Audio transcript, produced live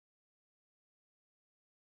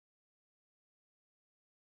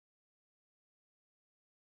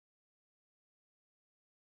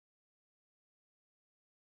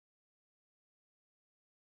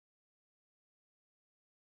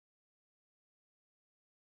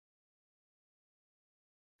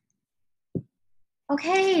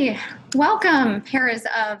Okay, welcome, Paras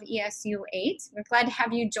of ESU 8. We're glad to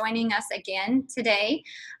have you joining us again today.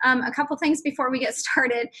 A couple things before we get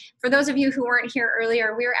started. For those of you who weren't here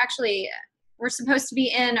earlier, we're supposed to be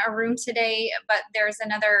in a room today, but there's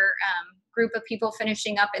another group of people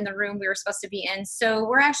finishing up in the room we were supposed to be in. So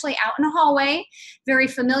we're actually out in a hallway, very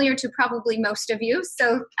familiar to probably most of you.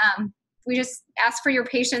 So we just ask for your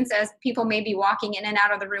patience as people may be walking in and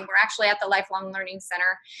out of the room. We're actually at the Lifelong Learning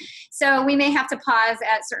Center. So we may have to pause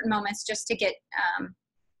at certain moments just to get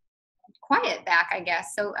quiet back, I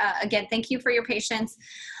guess. So again, thank you for your patience.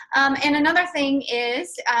 And another thing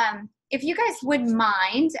is, if you guys would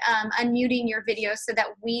mind unmuting your video so that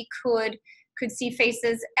we could see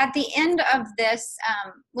faces. At the end of this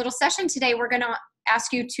little session today, we're going to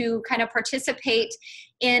ask you to kind of participate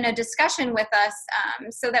in a discussion with us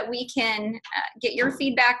so that we can get your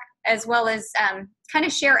feedback as well as kind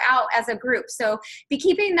of share out as a group. So be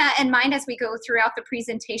keeping that in mind as we go throughout the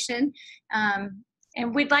presentation.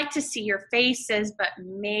 And we'd like to see your faces, but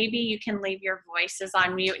maybe you can leave your voices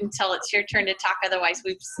on mute until it's your turn to talk. Otherwise,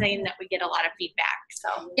 we've seen that we get a lot of feedback.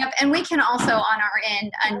 So yep, and we can also on our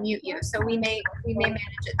end unmute you. So we may manage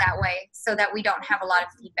it that way so that we don't have a lot of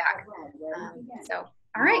feedback.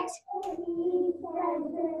 All right.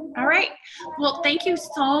 All right. Well, thank you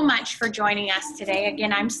so much for joining us today.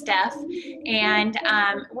 Again, I'm Steph, and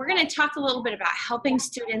we're going to talk a little bit about helping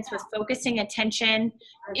students with focusing attention,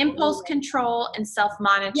 impulse control, and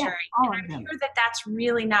self-monitoring. And I'm sure that that's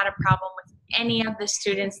really not a problem with any of the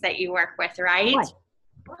students that you work with, right?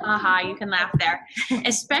 You can laugh there.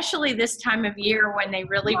 Especially this time of year when they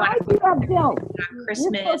really want to on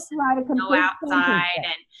Christmas, go outside,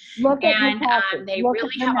 and they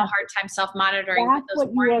really have a hard time self-monitoring with those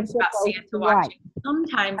warnings about Santa watching.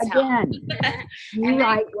 Sometimes help. And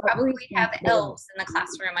they probably have elves in the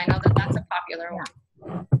classroom. I know that that's a popular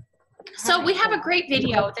one. So we have a great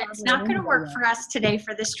video that's not going to work for us today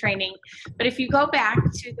for this training, but if you go back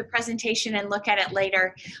to the presentation and look at it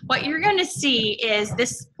later, what you're going to see is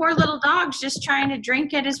this poor little dog's just trying to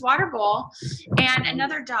drink at his water bowl, and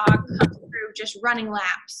another dog comes through just running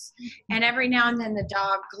laps. And every now and then the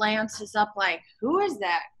dog glances up like, who is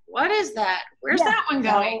that? What is that? Where's that one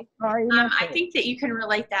going? I think that you can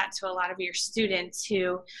relate that to a lot of your students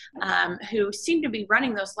who seem to be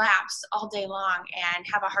running those laps all day long and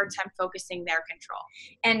have a hard time focusing their control.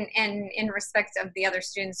 And in respect of the other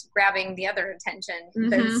students grabbing the other attention,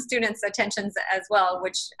 the students' attentions as well,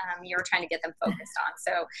 which you're trying to get them focused on.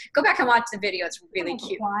 So go back and watch the video. It's really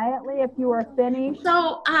cute. Quietly, if you are finished.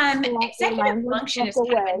 So executive function is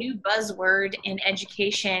kind of a new buzzword in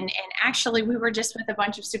education, and actually we were just with a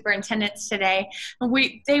bunch of superintendents today, and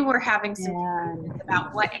they were having some questions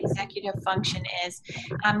about what executive function is.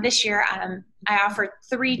 This year, I offered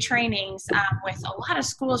 3 trainings with a lot of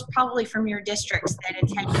schools, probably from your districts, that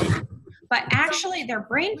attended. But actually, they're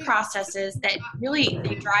brain processes that really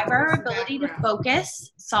they drive our ability to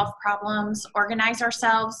focus, solve problems, organize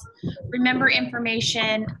ourselves, remember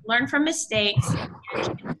information, learn from mistakes,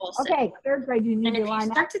 and impulses. Okay, third grade, you need and if you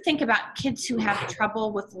start to think about kids who have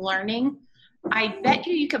trouble with learning, I bet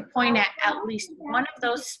you could point at least one of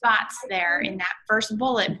those spots there in that first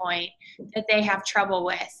bullet point that they have trouble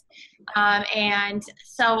with. And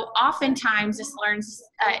so oftentimes this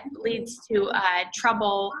leads to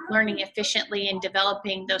trouble learning efficiently and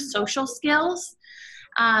developing those social skills.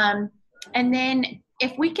 And then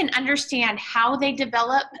if we can understand how they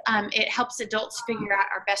develop, it helps adults figure out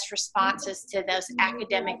our best responses to those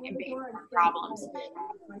academic and behavioral problems.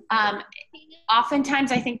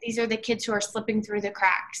 Oftentimes, I think these are the kids who are slipping through the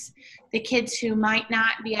cracks, the kids who might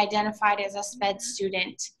not be identified as a SPED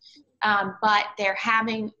student, but they're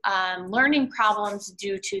having learning problems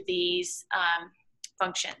due to these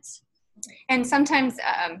functions. And sometimes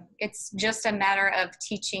it's just a matter of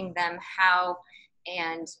teaching them how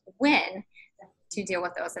and when to deal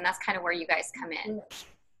with those, and that's kind of where you guys come in.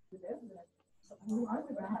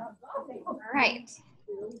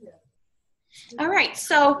 All right,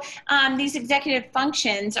 so these executive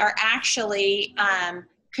functions are actually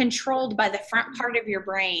controlled by the front part of your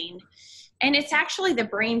brain, and it's actually the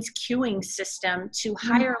brain's cueing system to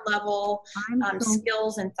higher level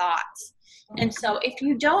skills and thoughts. And so if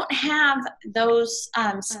you don't have those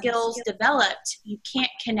skills developed, you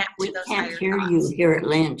can't connect to those higher thoughts. We can't hear you here at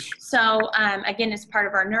Lynch. So again, it's part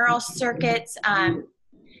of our neural circuits, and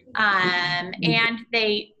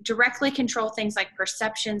they directly control things like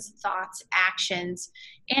perceptions, thoughts, actions,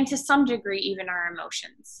 and to some degree, even our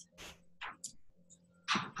emotions.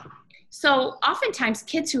 So oftentimes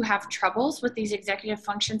kids who have troubles with these executive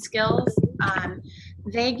function skills,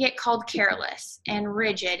 they get called careless and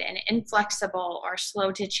rigid and inflexible or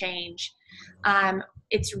slow to change.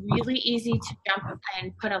 It's really easy to jump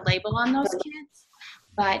and put a label on those kids,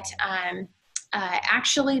 but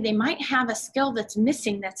actually they might have a skill that's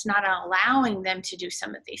missing that's not allowing them to do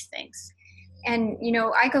some of these things. And,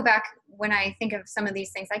 I go back, when I think of some of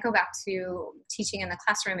these things, I go back to teaching in the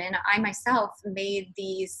classroom, and I myself made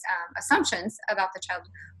these assumptions about the child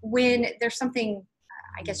when there's something,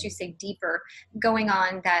 I guess you say, deeper going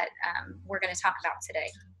on that we're going to talk about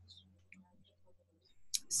today.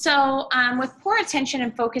 So with poor attention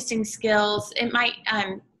and focusing skills, it might,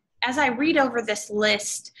 as I read over this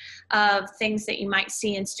list of things that you might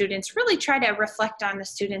see in students, really try to reflect on the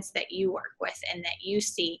students that you work with and that you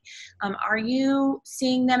see. Are you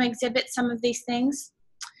seeing them exhibit some of these things?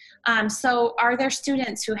 So are there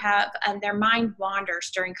students who have their mind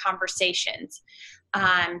wanders during conversations?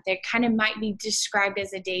 They kind of might be described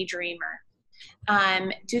as a daydreamer.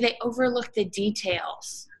 Do they overlook the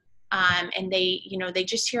details? And they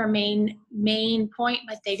just hear a main point,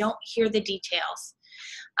 but they don't hear the details.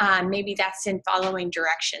 Maybe that's in following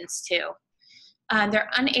directions too. They're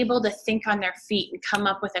unable to think on their feet and come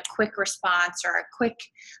up with a quick response or a quick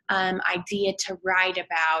idea to write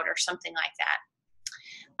about or something like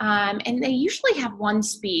that. And they usually have one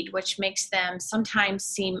speed, which makes them sometimes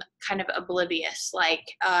seem kind of oblivious, like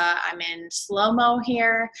I'm in slow-mo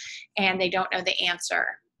here and they don't know the answer.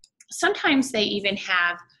 Sometimes they even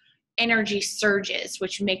have energy surges,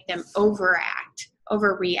 which make them overreact.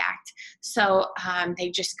 So they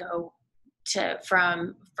just go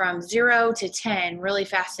from 0 to 10 really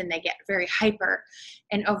fast, and they get very hyper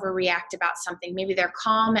and overreact about something. Maybe they're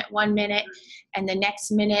calm at 1 minute, and the next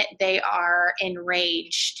minute they are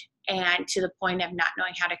enraged and to the point of not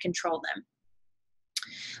knowing how to control them.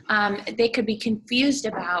 They could be confused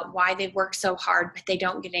about why they work so hard, but they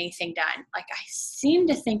don't get anything done. Like, I seem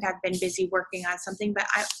to think I've been busy working on something, but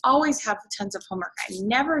I always have tons of homework. I'm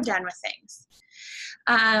never done with things.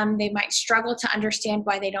 They might struggle to understand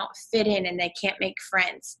why they don't fit in and they can't make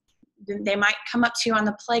friends. They might come up to you on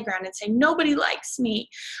the playground and say, nobody likes me.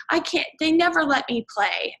 They never let me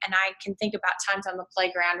play. And I can think about times on the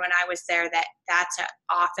playground when I was there that's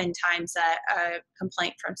oftentimes a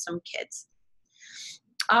complaint from some kids.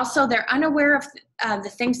 Also, they're unaware of the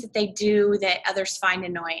things that they do that others find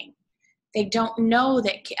annoying. They don't know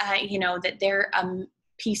that, that they're a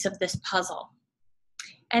piece of this puzzle.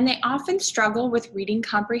 And they often struggle with reading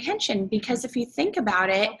comprehension, because if you think about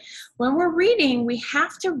it, when we're reading, we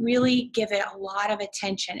have to really give it a lot of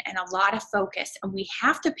attention and a lot of focus, and we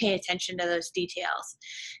have to pay attention to those details.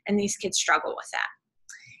 And these kids struggle with that.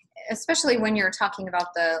 Especially when you're talking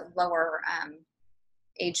about the lower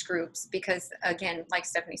age groups, because again, like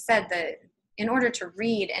Stephanie said, in order to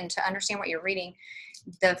read and to understand what you're reading,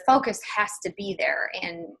 the focus has to be there,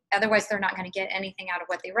 and otherwise they're not going to get anything out of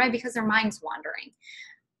what they read because their mind's wandering.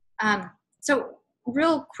 So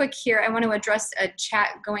real quick here, I want to address a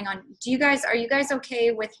chat going on. Are you guys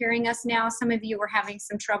okay with hearing us now? Some of you were having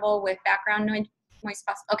some trouble with background noise.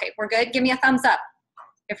 Okay, we're good. Give me a thumbs up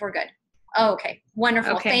if we're good. Oh, okay,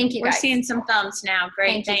 wonderful. Okay. Thank you, guys. We're seeing some thumbs now.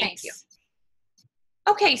 Great, thanks. Thank you.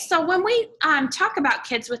 Okay, so when we talk about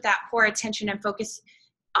kids with that poor attention and focus,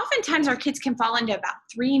 oftentimes our kids can fall into about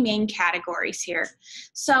 3 main categories here.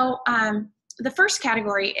 So the first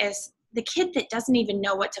category is the kid that doesn't even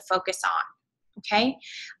know what to focus on, okay?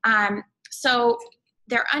 So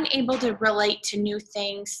they're unable to relate to new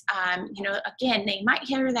things. Again, they might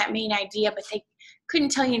hear that main idea, but they couldn't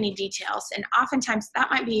tell you any details. And oftentimes that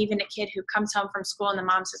might be even a kid who comes home from school and the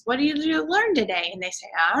mom says, what did you learn today? And they say,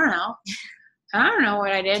 I don't know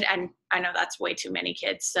what I did. And I know that's way too many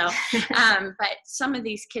kids. So, but some of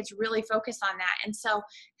these kids really focus on that. And so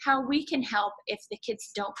how we can help if the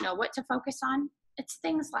kids don't know what to focus on, it's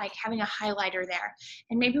things like having a highlighter there.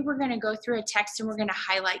 And maybe we're going to go through a text and we're going to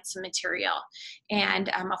highlight some material. And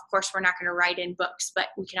of course, we're not going to write in books, but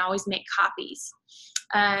we can always make copies.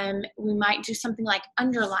 We might do something like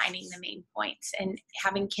underlining the main points and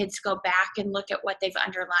having kids go back and look at what they've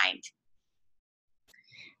underlined.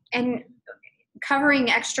 And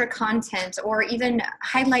covering extra content, or even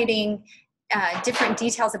highlighting different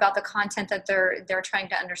details about the content that they're trying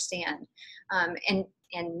to understand, and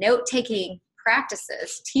note-taking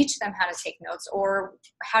practices. Teach them how to take notes, or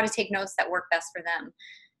how to take notes that work best for them.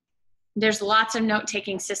 There's lots of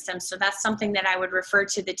note-taking systems, so that's something that I would refer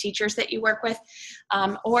to the teachers that you work with,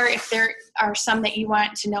 or if there are some that you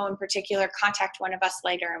want to know in particular, contact one of us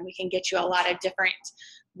later and we can get you a lot of different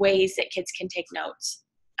ways that kids can take notes.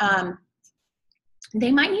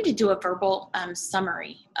 they might need to do a verbal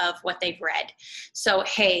summary of what they've read. So,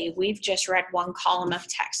 hey, we've just read one column of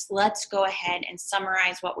text. Let's go ahead and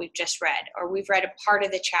summarize what we've just read. Or we've read a part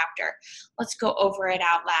of the chapter. Let's go over it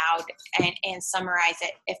out loud and summarize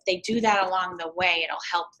it. If they do that along the way, it'll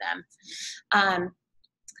help them.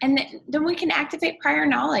 And then we can activate prior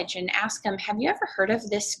knowledge and ask them, have you ever heard of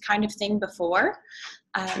this kind of thing before?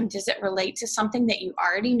 Does it relate to something that you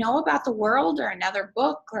already know about the world or another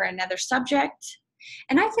book or another subject?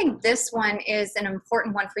 And I think this one is an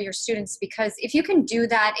important one for your students, because if you can do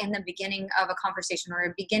that in the beginning of a conversation or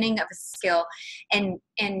a beginning of a skill and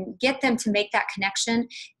get them to make that connection,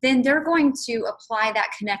 then they're going to apply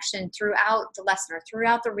that connection throughout the lesson or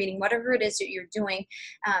throughout the reading, whatever it is that you're doing,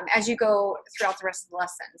 as you go throughout the rest of the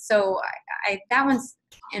lesson. So that one's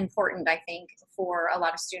important, I think, for a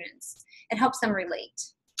lot of students. It helps them relate.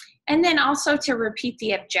 And then also to repeat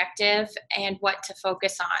the objective and what to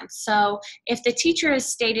focus on. So if the teacher has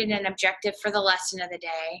stated an objective for the lesson of the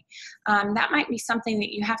day, that might be something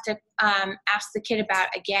that you have to ask the kid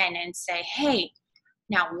about again and say, hey,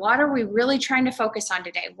 now what are we really trying to focus on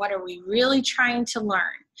today? What are we really trying to learn?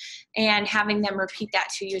 And having them repeat that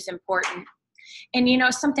to you is important. And you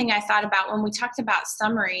know, something I thought about when we talked about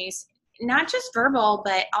summaries, not just verbal,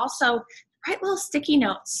 but also write little sticky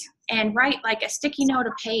notes. And write like a sticky note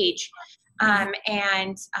a page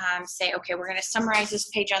and say, okay, we're going to summarize this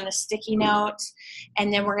page on the sticky note,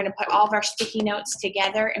 and then we're going to put all of our sticky notes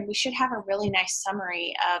together, and we should have a really nice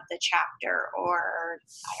summary of the chapter or,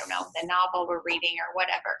 I don't know, the novel we're reading or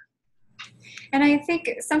whatever. And I think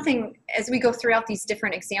something as we go throughout these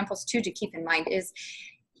different examples too to keep in mind is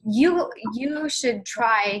you should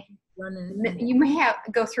try. You may have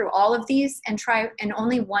go through all of these and try, and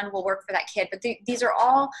only one will work for that kid. But these are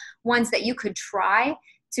all ones that you could try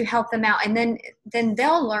to help them out, and then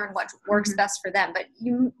they'll learn what works best for them. But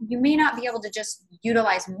you may not be able to just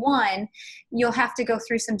utilize one. You'll have to go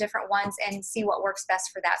through some different ones and see what works best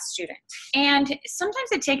for that student. And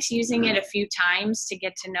sometimes it takes using it a few times to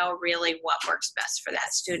get to know really what works best for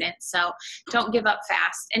that student. So don't give up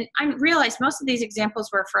fast. And I realize most of these examples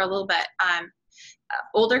were for a little bit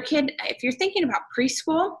older kid. If you're thinking about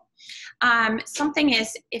preschool, something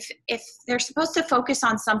is if they're supposed to focus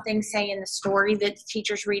on something, say in the story that the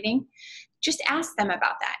teacher's reading, just ask them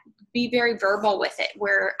about that. Be very verbal with it,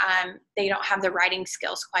 where they don't have the writing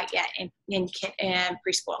skills quite yet in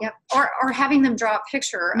preschool. Yep. Or having them draw a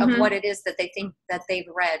picture of what it is that they think that they've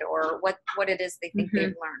read, or what it is they think they've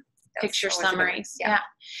learned. Picture summaries. Yeah.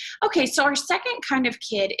 Okay, so our second kind of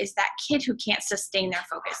kid is that kid who can't sustain their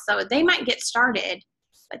focus. So they might get started,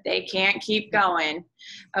 but they can't keep going.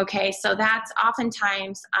 Okay, so that's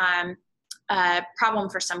oftentimes a problem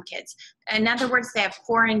for some kids. In other words, they have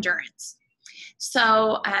poor endurance.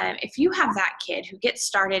 So if you have that kid who gets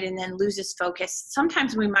started and then loses focus,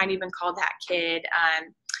 sometimes we might even call that kid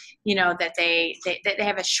you know, that they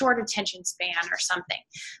have a short attention span or something.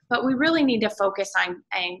 But we really need to focus on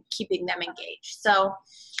keeping them engaged. So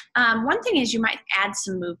one thing is you might add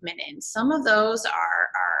some movement in. Some of those are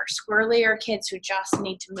squirrelier kids who just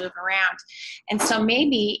need to move around. And so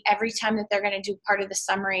maybe every time that they're going to do part of the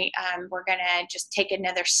summary, we're going to just take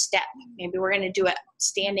another step. Maybe we're going to do it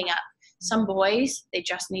standing up. Some boys, they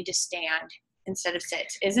just need to stand instead of sit.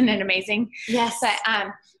 Isn't it amazing? Yes. But,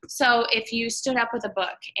 so if you stood up with a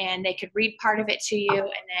book and they could read part of it to you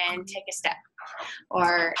and then take a step,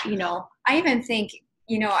 or, you know. I even think,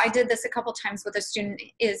 you know, I did this a couple times with a student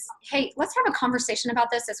is, hey, let's have a conversation about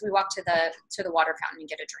this as we walk to the water fountain and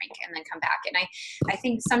get a drink and then come back. And I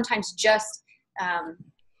think sometimes just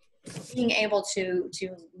being able to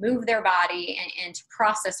move their body and to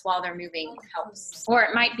process while they're moving helps. Or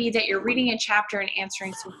it might be that you're reading a chapter and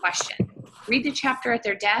answering some questions. Read the chapter at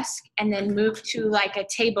their desk and then move to like a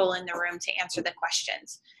table in the room to answer the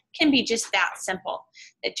questions. It can be just that simple.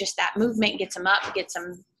 That just that movement gets them up, gets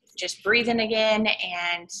them just breathing again,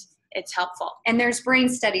 and it's helpful. And there's brain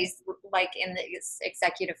studies like in the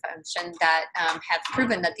executive function that have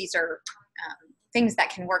proven that these are things that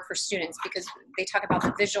can work for students, because they talk about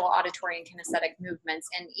the visual, auditory, and kinesthetic movements,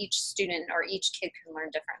 and each student or each kid can learn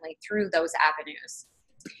differently through those avenues.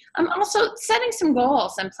 Also setting some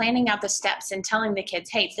goals and planning out the steps and telling the kids,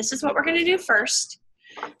 hey, this is what we're going to do first.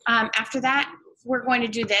 After that, we're going to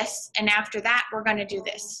do this. And after that, we're going to do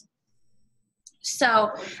this.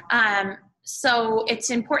 So it's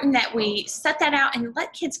important that we set that out and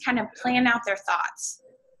let kids kind of plan out their thoughts.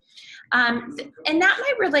 And that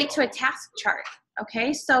might relate to a task chart.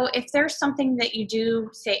 Okay, so if there's something that you do,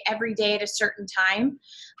 say, every day at a certain time,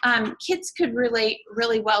 kids could relate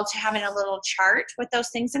really well to having a little chart with those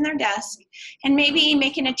things in their desk and maybe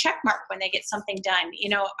making a check mark when they get something done. You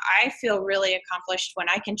know, I feel really accomplished when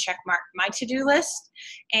I can check mark my to-do list,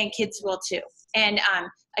 and kids will too. And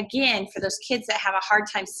again, for those kids that have a hard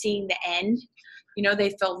time seeing the end, you know,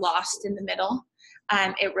 they feel lost in the middle,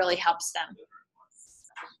 it really helps them.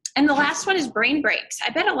 And the last one is brain breaks. I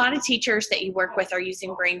bet a lot of teachers that you work with are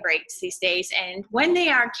using brain breaks these days. And when they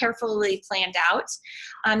are carefully planned out,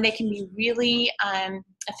 they can be really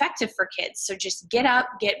effective for kids. So just get up,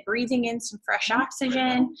 get breathing in some fresh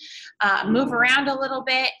oxygen, move around a little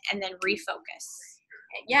bit, and then refocus.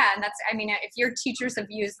 Yeah, and that's, I mean, if your teachers have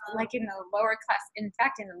used, like in the lower class, in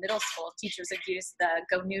fact, in the middle school, teachers have used the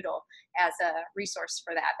Go Noodle as a resource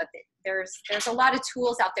for that. But there's a lot of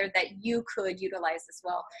tools out there that you could utilize as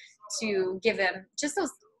well to give them just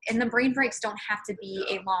those, and the brain breaks don't have to be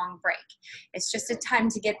a long break. It's just a time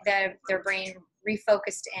to get their brain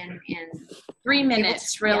refocused and 3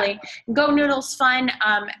 minutes, really. Yeah. Go Noodle's fun.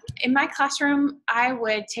 In my classroom, I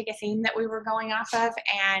would take a theme that we were going off of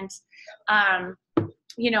and,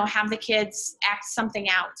 you know, have the kids act something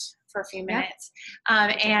out for a few minutes.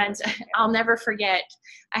 And I'll never forget,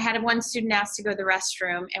 I had one student ask to go to the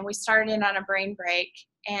restroom, and we started in on a brain break.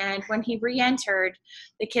 And when he re-entered,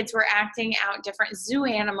 the kids were acting out different zoo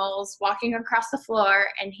animals walking across the floor,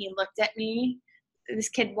 and he looked at me. This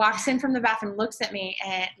kid walks in from the bathroom, looks at me,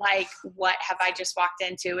 and like, what have I just walked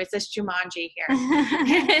into? Is this Jumanji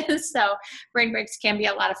here? So brain breaks can be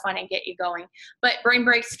a lot of fun and get you going. But brain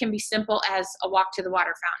breaks can be simple as a walk to the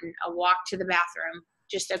water fountain, a walk to the bathroom,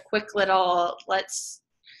 just a quick little, let's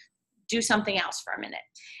do something else for a minute.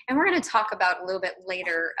 And we're going to talk about a little bit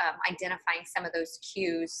later, identifying some of those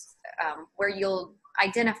cues where you'll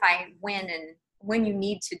identify when you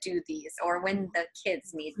need to do these, or when the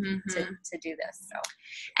kids need to do this. So,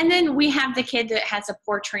 and then we have the kid that has a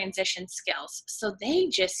poor transition skills, so they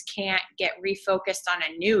just can't get refocused on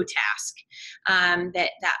a new task. That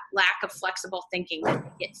lack of flexible thinking, that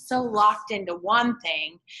they get so locked into one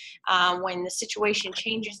thing, when the situation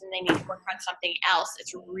changes and they need to work on something else,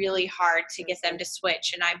 it's really hard to get them to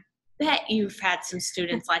switch. And I bet you've had some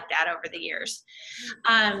students like that over the years.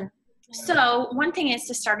 So one thing is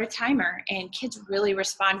to start a timer, and kids really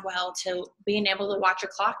respond well to being able to watch a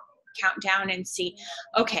clock count down and see,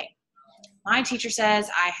 okay, my teacher says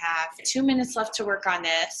I have 2 minutes left to work on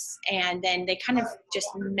this, and then they kind of just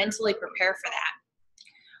mentally prepare for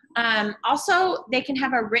that. Also, they can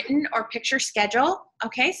have a written or picture schedule.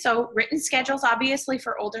 Okay, so written schedules, obviously,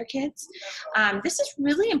 for older kids. This is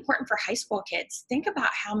really important for high school kids. Think about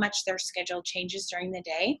how much their schedule changes during the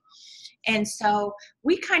day. And so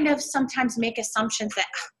we kind of sometimes make assumptions that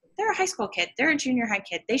they're a high school kid, they're a junior high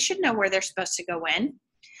kid, they should know where they're supposed to go when.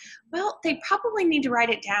 Well, they probably need to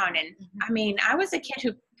write it down. And I mean, I was a kid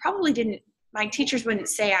who probably didn't, my teachers wouldn't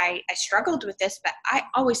say I struggled with this, but I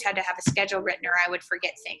always had to have a schedule written or I would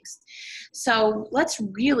forget things. So let's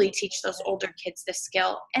really teach those older kids this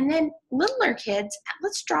skill. And then littler kids,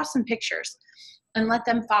 let's draw some pictures and let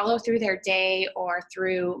them follow through their day or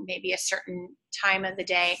through maybe a certain time of the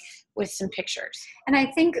day with some pictures. And I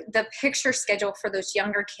think the picture schedule for those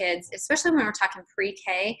younger kids, especially when we're talking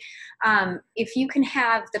pre-K, if you can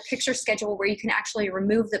have the picture schedule where you can actually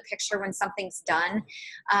remove the picture when something's done,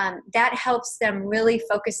 that helps them really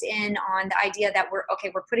focus in on the idea that we're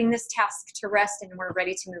putting this task to rest and we're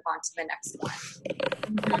ready to move on to the next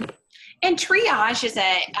one. And triage is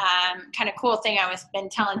a kind of cool thing I was been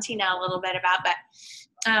telling Tina a little bit about, but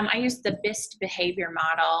I use the BIST behavior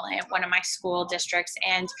model at one of my school districts,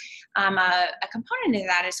 and a component of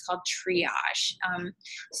that is called triage.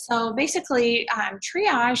 So basically,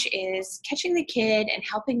 triage is catching the kid and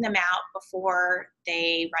helping them out before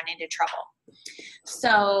they run into trouble.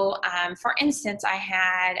 So, for instance, I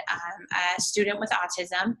had a student with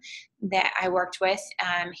autism that I worked with.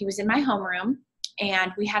 He was in my homeroom.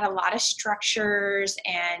 And we had a lot of structures,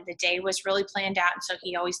 and the day was really planned out, and so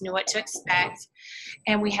he always knew what to expect.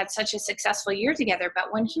 And we had such a successful year together.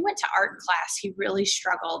 But when he went to art class, he really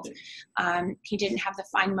struggled. He didn't have the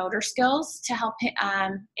fine motor skills to help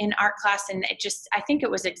him in art class, and I think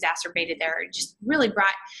it was exacerbated there. It just really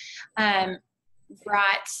brought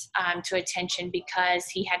to attention because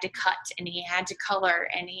he had to cut and he had to color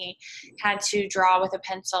and he had to draw with a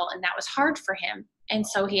pencil, and that was hard for him. And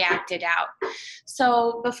so he acted out.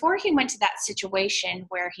 So before he went to that situation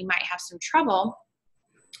where he might have some trouble,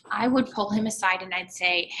 I would pull him aside and I'd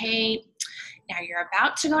say, hey, now you're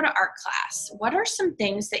about to go to art class. What are some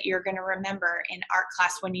things that you're going to remember in art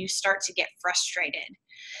class when you start to get frustrated?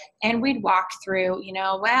 And we'd walk through,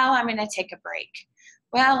 well, I'm going to take a break.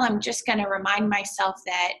 well, I'm just going to remind myself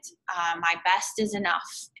that my best is enough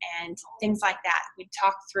and things like that. We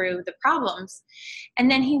talked through the problems.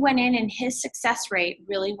 And then he went in and his success rate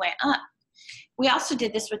really went up. We also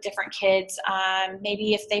did this with different kids.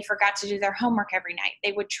 Maybe if they forgot to do their homework every night,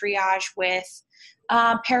 they would triage with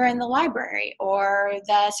para in the library or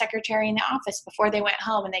the secretary in the office before they went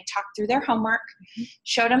home, and they talked through their homework,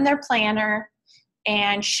 showed them their planner,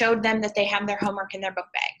 and showed them that they have their homework in their book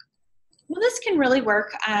bag. Well, this can really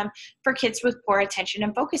work for kids with poor attention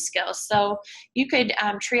and focus skills. So you could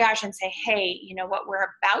triage and say, hey, you know what, we're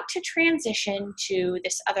about to transition to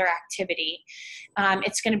this other activity.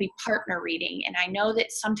 It's going to be partner reading. And I know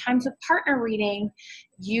that sometimes with partner reading,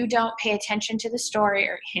 you don't pay attention to the story,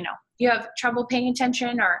 or, you know, you have trouble paying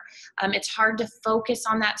attention, or it's hard to focus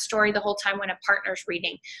on that story the whole time when a partner's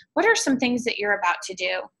reading. What are some things that you're about to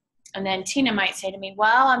do? And then Tina might say to me,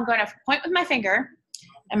 well, I'm going to point with my finger,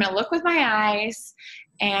 I'm going to look with my eyes,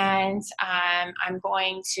 and I'm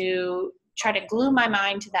going to try to glue my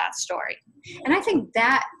mind to that story. And I think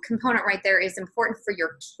that component right there is important for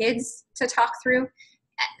your kids to talk through,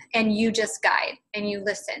 and you just guide and you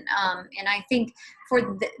listen. And I think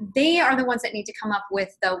they are the ones that need to come up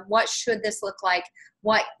with what should this look like?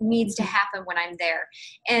 What needs to happen when I'm there?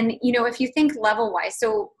 And, you know, if you think level wise,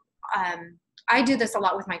 so I do this a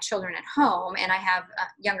lot with my children at home, and I have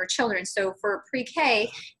younger children. So for pre-K,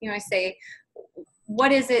 you know, I say,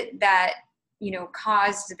 what is it that, you know,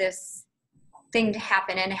 caused this thing to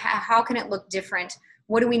happen, and how can it look different?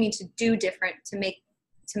 What do we need to do different to make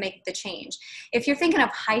the change? If you're thinking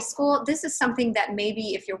of high school, this is something that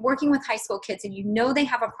maybe if you're working with high school kids and you know they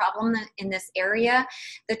have a problem in this area,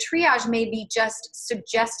 the triage may be just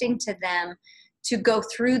suggesting to them to go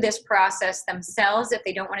through this process themselves if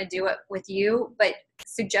they don't want to do it with you, but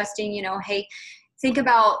suggesting, you know, hey, think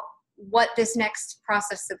about what this next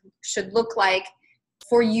process should look like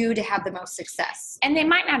for you to have the most success. And they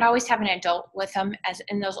might not always have an adult with them as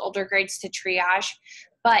in those older grades to triage,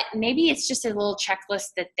 but maybe it's just a little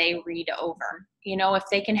checklist that they read over. You know, if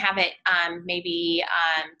they can have it maybe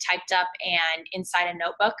typed up and inside a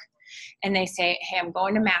notebook, and they say, hey, I'm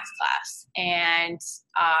going to math class and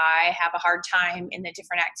I have a hard time in the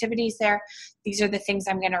different activities there. These are the things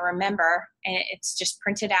I'm going to remember. And it's just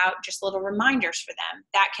printed out, just little reminders for them.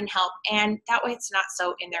 That can help. And that way it's not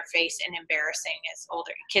so in their face and embarrassing as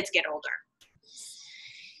kids get older.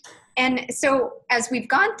 And so as we've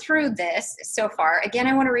gone through this so far, again,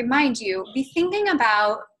 I want to remind you, be thinking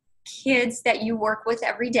about kids that you work with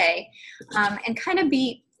every day, and kind of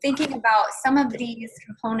be thinking about some of these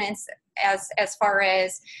components as far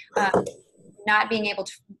as not being able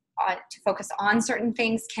to focus on certain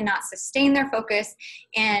things, cannot sustain their focus,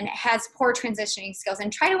 and has poor transitioning skills.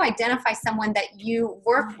 And try to identify someone that you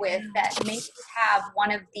work with that may have one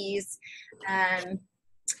of these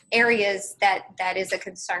areas that is a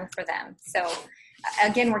concern for them. So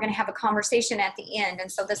again, we're going to have a conversation at the end,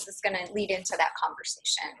 and so this is going to lead into that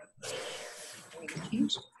conversation.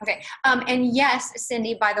 Okay. And yes,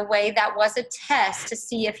 Cindy, by the way, that was a test to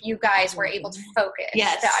see if you guys were able to focus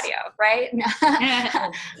the audio, right?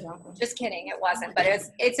 Just kidding. It wasn't, but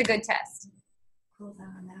it's a good test. Hold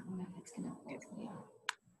on that one if it's gonna pick me up.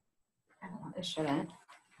 I don't know, it shouldn't.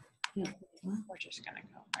 We're just going to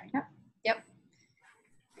go, right? Yep.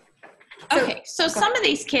 Okay. So some of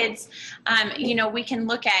these kids, you know, we can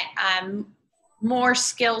look at more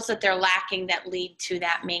skills that they're lacking that lead to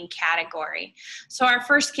that main category. So our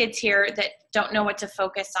first kids here that don't know what to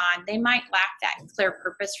focus on, they might lack that clear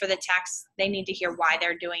purpose for the text. They need to hear why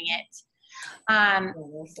they're doing it.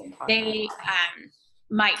 They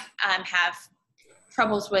might have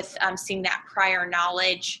troubles with seeing that prior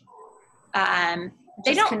knowledge.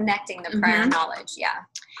 They don't connecting the prior knowledge. Yeah.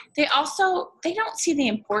 They don't see the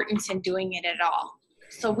importance in doing it at all.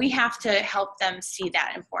 So we have to help them see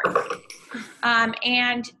that importance.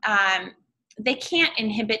 They can't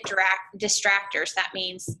inhibit distractors. That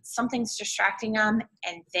means something's distracting them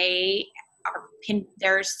and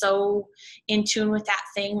they're so in tune with that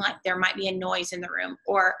thing, like there might be a noise in the room.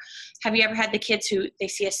 Or have you ever had the kids who they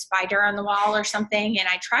see a spider on the wall or something, and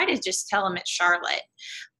I try to just tell them it's Charlotte,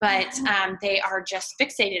 but they are just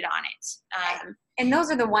fixated on it. And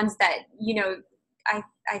those are the ones that, you know, I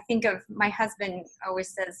think of, my husband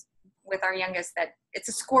always says with our youngest that it's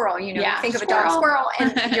a squirrel, you know, think of a dog squirrel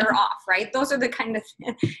and you're off, right? Those are the kind of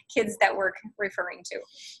kids that we're referring to.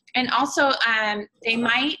 And also they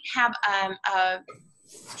might have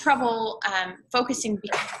trouble focusing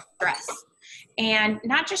because of stress. And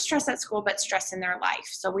not just stress at school, but stress in their life.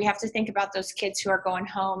 So we have to think about those kids who are going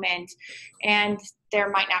home and there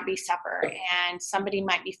might not be supper, and somebody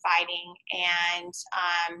might be fighting, and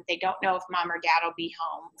they don't know if mom or dad will be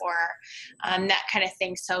home, or that kind of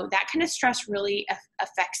thing. So that kind of stress really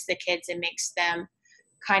affects the kids and makes them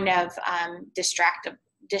kind of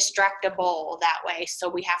distractible that way. So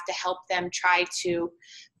we have to help them try to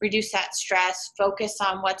reduce that stress, focus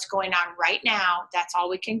on what's going on right now. That's all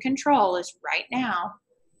we can control is right now.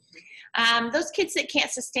 Those kids that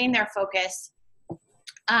can't sustain their focus,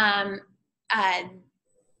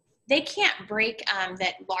 they can't break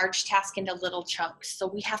that large task into little chunks. So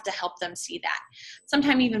we have to help them see that.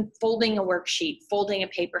 Sometimes even folding a worksheet, folding a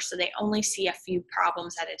paper, so they only see a few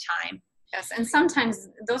problems at a time. Yes, and sometimes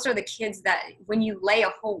those are the kids that when you lay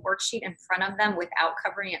a whole worksheet in front of them without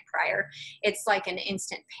covering it prior, it's like an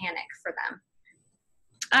instant panic for them.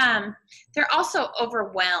 They're also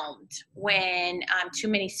overwhelmed when too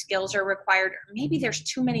many skills are required, or maybe there's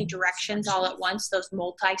too many directions all at once, those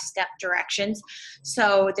multi-step directions.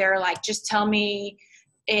 So they're like, just tell me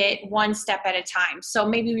it one step at a time. So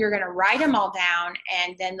maybe you're going to write them all down,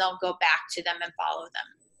 and then they'll go back to them and follow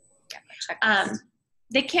them.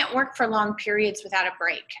 They can't work for long periods without a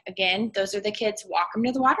break. Again, those are the kids, walk them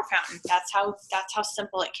to the water fountain. That's how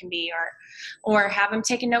simple it can be, or have them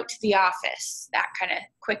take a note to the office, that kind of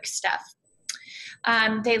quick stuff.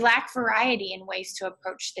 They lack variety in ways to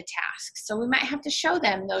approach the task. So we might have to show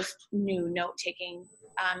them those new note-taking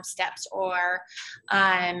steps, or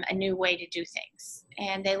a new way to do things.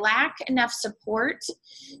 And they lack enough support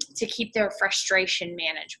to keep their frustration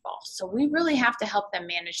manageable. So we really have to help them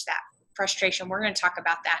manage that frustration. We're going to talk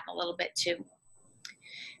about that in a little bit too.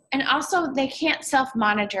 And also, they can't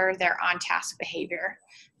self-monitor their on-task behavior.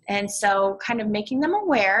 And so kind of making them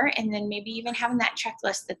aware, and then maybe even having that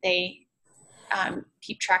checklist that they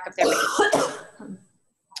keep track of their behavior.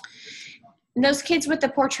 Those kids with the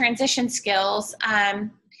poor transition skills,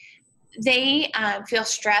 they feel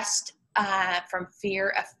stressed from fear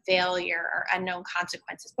of failure or unknown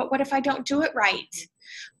consequences. But what if I don't do it right?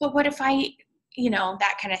 But what if I,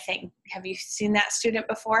 that kind of thing. Have you seen that student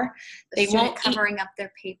before? They won't covering up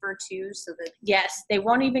their paper too, so that yes, they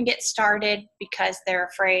won't even get started because they're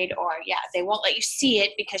afraid, or they won't let you see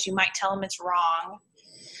it because you might tell them it's wrong.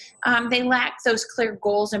 They lack those clear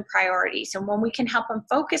goals and priorities, and when we can help them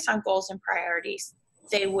focus on goals and priorities,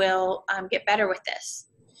 they will get better with this.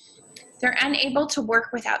 They're unable to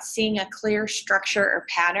work without seeing a clear structure or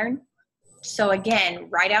pattern. So again,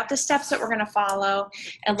 write out the steps that we're going to follow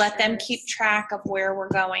and let them keep track of where we're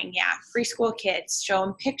going. Yeah, preschool kids, show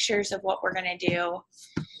them pictures of what we're going to do.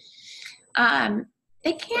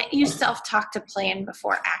 They can't use self-talk to plan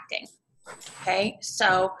before acting. Okay,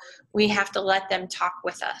 so we have to let them talk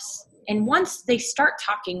with us. And once they start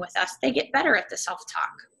talking with us, they get better at the self-talk.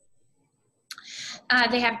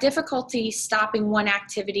 They have difficulty stopping one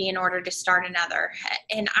activity in order to start another.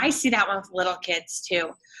 And I see that one with little kids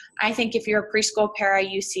too. I think if you're a preschool para,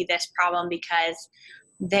 you see this problem because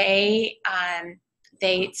they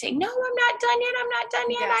say, no, I'm not done yet. I'm not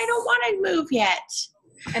done yet. Yes. I don't want to move yet.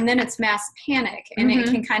 And then it's mass panic, and it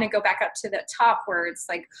can kind of go back up to the top where it's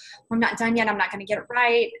like, I'm not done yet. I'm not going to get it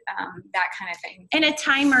right. That kind of thing. And a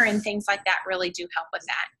timer and things like that really do help with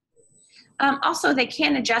that. Also, they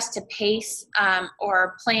can't adjust to pace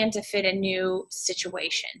or plan to fit a new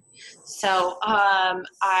situation. So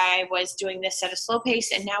I was doing this at a slow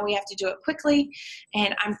pace, and now we have to do it quickly.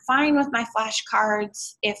 And I'm fine with my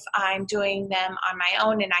flashcards if I'm doing them on my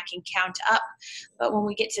own and I can count up. But when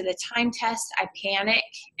we get to the time test, I panic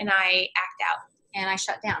and I act out. And I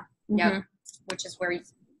shut down. Yep. Which is where you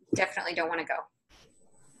definitely don't want to go.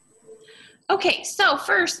 Okay, so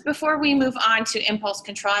first, before we move on to impulse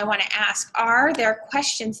control, I want to ask, are there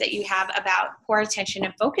questions that you have about poor attention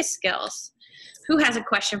and focus skills? Who has a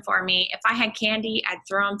question for me? If I had candy, I'd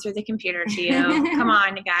throw them through the computer to you. Come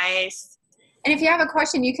on, guys. And if you have a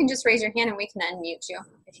question, you can just raise your hand and we can unmute you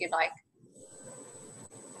if you'd like.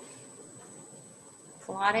 It's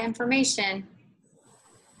a lot of information.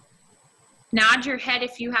 Nod your head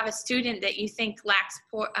if you have a student that you think lacks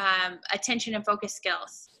poor attention and focus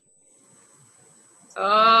skills.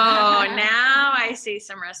 Oh, now I see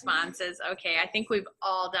some responses. Okay, I think we've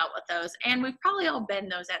all dealt with those, and we've probably all been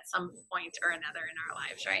those at some point or another in our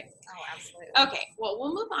lives, right? Oh, absolutely. Okay, well,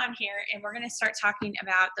 we'll move on here, and we're going to start talking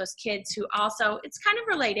about those kids who also, it's kind of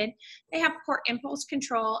related, they have poor impulse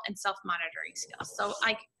control and self-monitoring skills. So,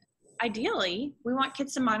 ideally, we want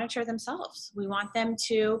kids to monitor themselves. We want them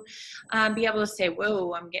to be able to say,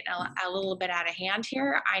 whoa, I'm getting a little bit out of hand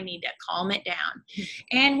here. I need to calm it down.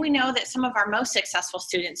 And we know that some of our most successful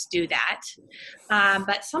students do that,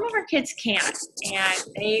 but some of our kids can't, and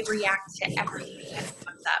they react to everything that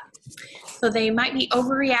comes comes up. So they might be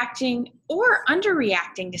overreacting or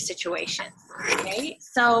underreacting to situations. Okay,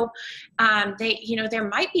 so there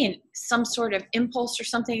might be some sort of impulse or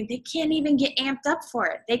something. They can't even get amped up for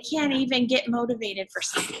it. They can't even get motivated for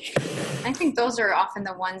something. I think those are often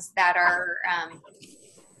the ones that are,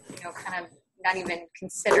 kind of not even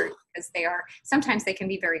considered, because sometimes they can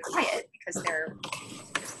be very quiet because they're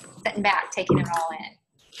sitting back, taking it all in.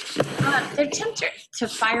 They're tempted to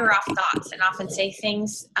fire off thoughts and often say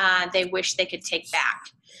things they wish they could take back.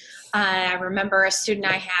 I remember a student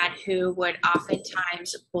I had who would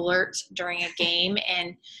oftentimes blurt during a game.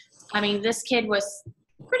 And this kid was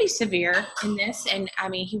pretty severe in this. And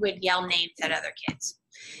he would yell names at other kids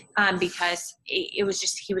because it was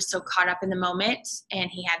just, he was so caught up in the moment and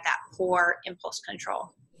he had that poor impulse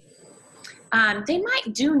control. They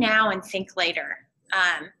might do now and think later.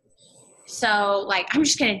 So I'm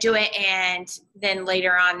just going to do it. And then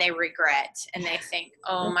later on they regret and they think,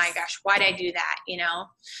 oh my gosh, why'd I do that?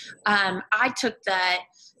 I took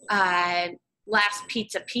the last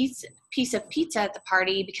piece of pizza at the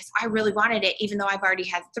party because I really wanted it, even though I've already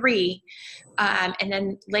had 3. And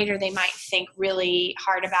then later they might think really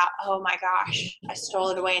hard about, oh my gosh, I stole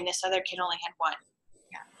it away and this other kid only had 1.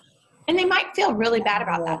 Yeah. And they might feel really bad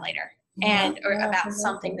about that later. Or about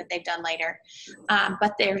something that they've done later.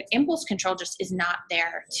 But their impulse control just is not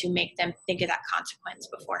there to make them think of that consequence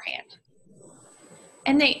beforehand.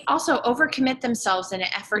 And they also overcommit themselves in an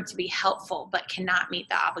effort to be helpful, but cannot meet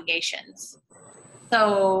the obligations.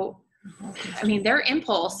 So, their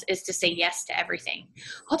impulse is to say yes to everything.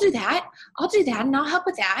 I'll do that, and I'll help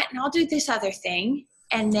with that, and I'll do this other thing.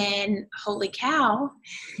 And then, holy cow,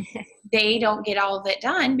 they don't get all of it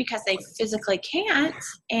done because they physically can't,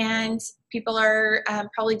 and people are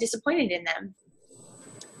probably disappointed in them.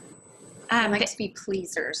 They like to be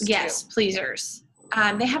pleasers. Yes, too. Pleasers.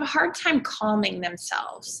 They have a hard time calming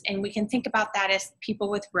themselves, and we can think about that as people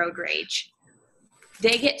with road rage.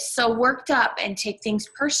 They get so worked up and take things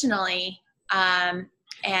personally, and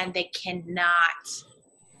they cannot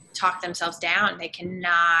talk themselves down. They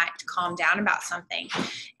cannot calm down about something.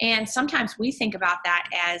 And sometimes we think about that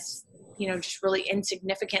as, just really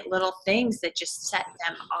insignificant little things that just set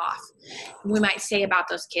them off. We might say about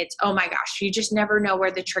those kids, oh my gosh, you just never know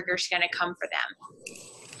where the trigger's going to come for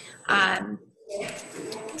them.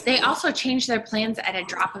 They also change their plans at a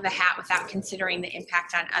drop of a hat without considering the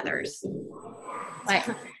impact on others.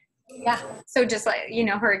 Yeah. So just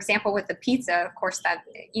her example with the pizza, of course, that,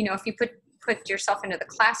 if you put yourself into the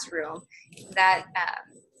classroom, that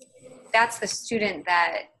that's the student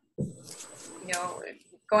that,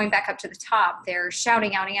 going back up to the top, they're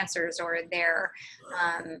shouting out answers, or they're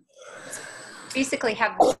basically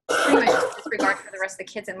have pretty much disregard for the rest of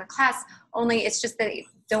the kids in the class, only it's just that they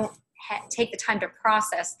don't take the time to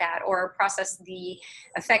process that or process the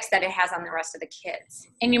effects that it has on the rest of the kids.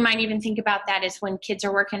 And you might even think about that as when kids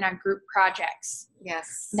are working on group projects.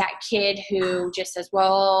 Yes. That kid who just says,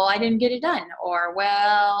 well, I didn't get it done, or,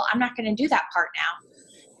 well, I'm not going to do that part now.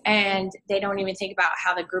 And they don't even think about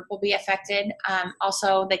how the group will be affected.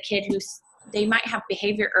 Also, the kid they might have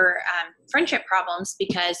behavior or friendship problems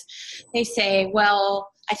because they say, well,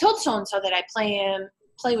 I told so-and-so that I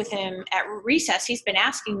play with him at recess. He's been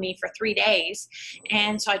asking me for 3 days.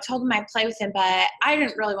 And so I told him I'd play with him, but I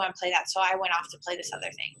didn't really want to play that. So I went off to play this other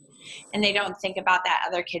thing. And they don't think about that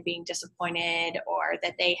other kid being disappointed or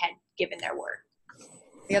that they had given their word.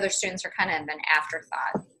 The other students are kind of an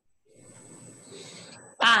afterthought.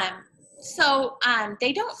 So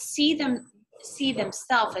they don't see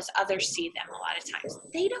themselves as others see them a lot of times.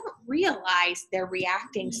 They don't realize they're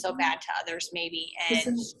reacting so bad to others maybe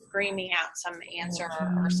and screaming out some answer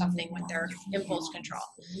or something with their impulse control.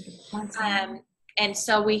 And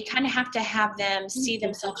so we kind of have to have them see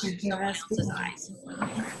themselves through someone else's eyes.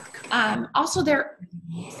 Also, they're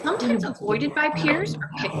sometimes avoided by peers or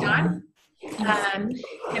picked on.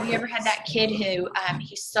 Have you ever had that kid who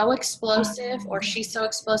he's so explosive or she's so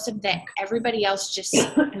explosive that everybody else just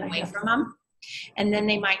steps away from them? And then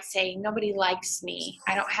they might say, nobody likes me.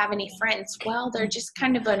 I don't have any friends. Well, they're just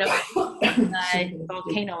kind of a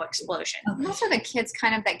volcano explosion. Those are the kids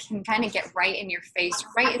that can kind of get right in your face,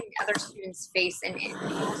 right in the other student's face, and in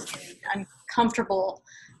uncomfortable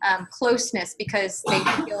closeness because they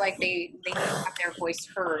feel like they have their voice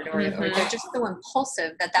heard, or they're just so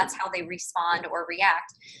impulsive that that's how they respond or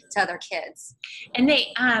react to other kids. And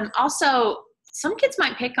they also, some kids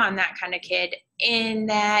might pick on that kind of kid in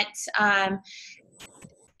that,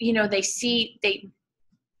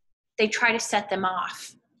 they try to set them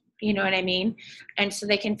off, you know what I mean? And so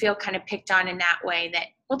they can feel kind of picked on in that way that,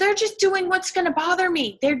 well, they're just doing what's going to bother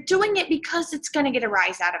me. They're doing it because it's going to get a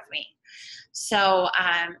rise out of me. So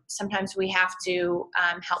sometimes we have to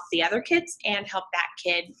help the other kids and help that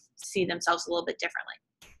kid see themselves a little bit differently.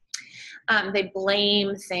 They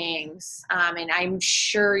blame things, and I'm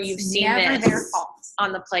sure you've seen Never this their fault.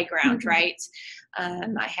 on the playground, right?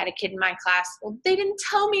 I had a kid in my class, well, they didn't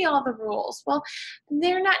tell me all the rules. Well,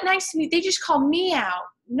 they're not nice to me. They just call me out,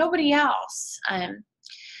 nobody else.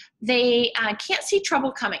 They can't see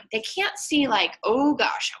trouble coming. They can't see like, oh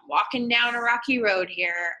gosh, I'm walking down a rocky road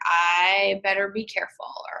here. I better be careful,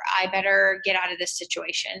 or I better get out of this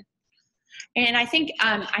situation. And I think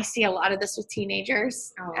I see a lot of this with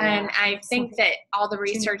teenagers. And I think that all the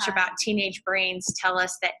research about teenage brains tell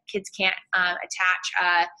us that kids can't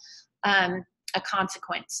attach a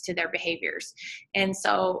consequence to their behaviors. And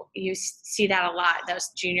so you see that a lot, those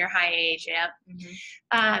junior high age.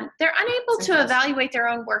 They're unable to evaluate their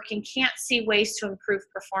own work and can't see ways to improve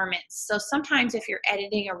performance. So sometimes if you're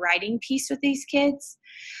editing a writing piece with these kids,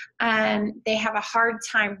 they have a hard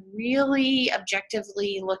time really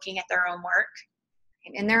objectively looking at their own work.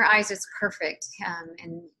 In their eyes, it's perfect.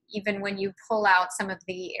 And even when you pull out some of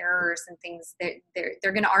the errors and things,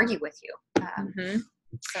 they're going to argue with you.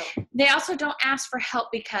 So they also don't ask for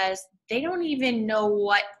help because they don't even know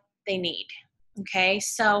what they need. Okay.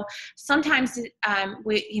 So sometimes, I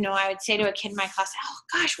would say to a kid in my class, oh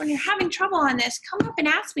gosh, when you're having trouble on this, come up and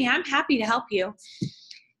ask me. I'm happy to help you.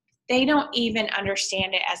 They don't even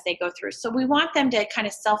understand it as they go through. So we want them to kind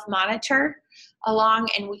of self-monitor along,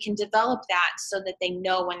 and we can develop that so that they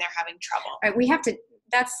know when they're having trouble. Right.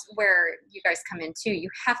 That's where you guys come in too. You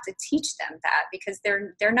have to teach them that, because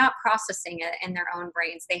they're not processing it in their own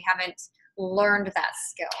brains. They haven't learned that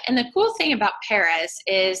skill. And the cool thing about Paras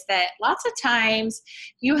is that lots of times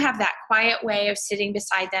you have that quiet way of sitting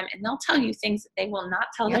beside them, and they'll tell you things that they will not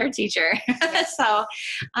tell their teacher. So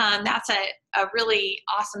that's a really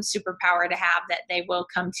awesome superpower to have, that they will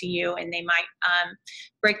come to you and they might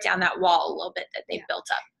break down that wall a little bit that they've built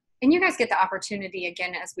up. And you guys get the opportunity,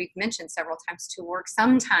 again, as we've mentioned several times, to work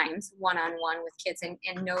sometimes one-on-one with kids and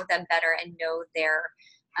know them better and know their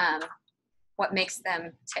what makes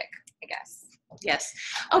them tick, I guess. Yes.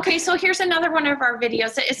 Okay, so here's another one of our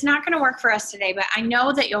videos. It's not going to work for us today, but I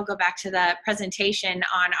know that you'll go back to the presentation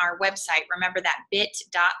on our website. Remember that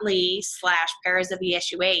bit.ly/Paras of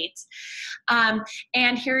ESU 8.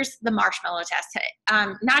 And here's the marshmallow test.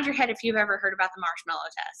 Nod your head if you've ever heard about the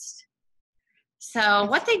marshmallow test. So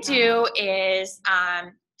what they do is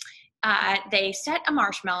they set a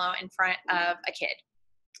marshmallow in front of a kid,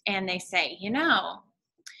 and they say,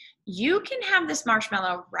 you can have this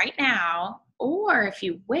marshmallow right now, or if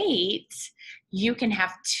you wait, you can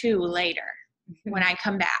have 2 later when I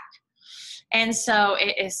come back. And so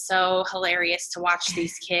it is so hilarious to watch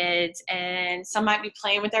these kids, and some might be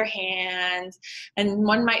playing with their hands, and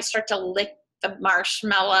one might start to lick the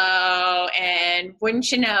marshmallow, and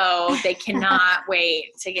wouldn't you know, they cannot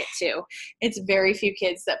wait to get 2. It's very few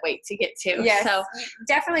kids that wait to get 2. Yes, so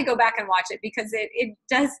definitely go back and watch it, because it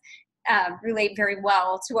does relate very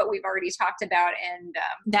well to what we've already talked about, and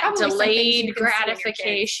that delayed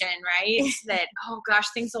gratification, right? That, oh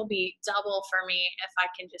gosh, things will be double for me if I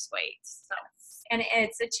can just wait. So, and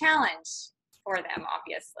it's a challenge for them,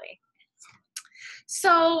 obviously.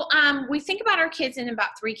 So we think about our kids in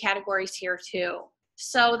about 3 categories here too.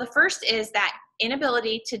 So the first is that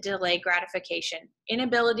inability to delay gratification,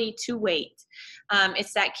 inability to wait.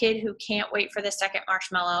 It's that kid who can't wait for the second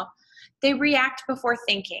marshmallow. They react before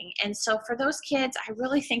thinking. And so for those kids, I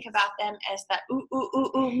really think about them as the ooh, ooh,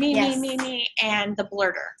 ooh, ooh, me, me, and the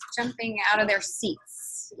blurter. Jumping out of their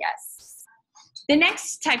seats. Yes. The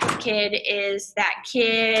next type of kid is that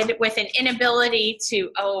kid with an inability to,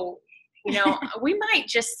 we might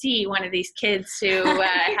just see one of these kids who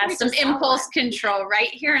has some impulse control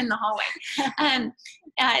right here in the hallway.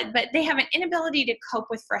 But they have an inability to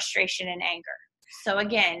cope with frustration and anger. So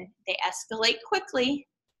again, they escalate quickly,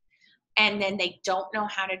 and then they don't know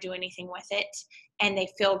how to do anything with it, and they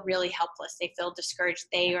feel really helpless. They feel discouraged.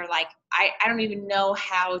 They are like, I don't even know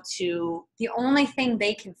how to. The only thing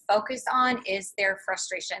they can focus on is their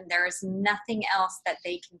frustration. There is nothing else that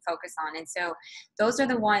they can focus on. And so those are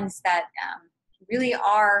the ones that really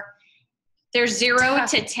are. They're 0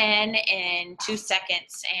 to 10 in 2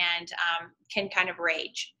 seconds, and can kind of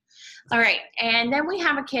rage. All right, and then we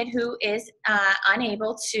have a kid who is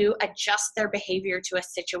unable to adjust their behavior to a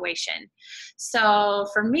situation. So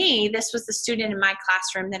for me, this was the student in my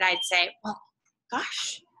classroom that I'd say, well,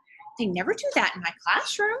 gosh, they never do that in my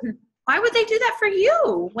classroom. Why would they do that for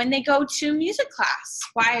you when they go to music class?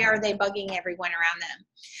 Why are they bugging everyone around them?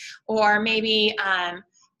 Or maybe,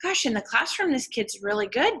 gosh, in the classroom, this kid's really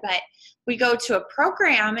good, but we go to a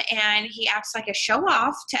program and he acts like a show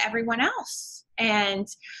off to everyone else,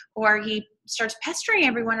 or he starts pestering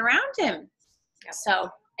everyone around him. Yep. So,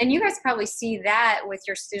 and you guys probably see that with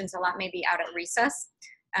your students a lot, maybe out at recess.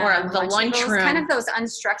 Or the lunchroom. Kind of those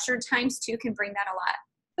unstructured times too can bring that a lot.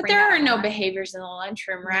 But there are no behaviors in the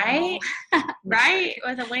lunchroom, right? No. Right?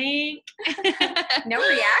 With a wink. No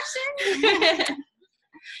reaction?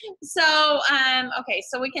 So, okay,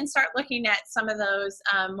 so we can start looking at some of those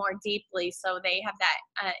more deeply. So they have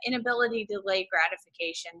that inability to delay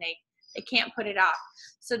gratification. They can't put it off.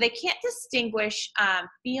 So they can't distinguish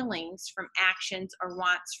feelings from actions or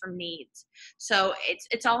wants from needs. So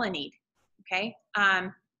it's all a need, okay?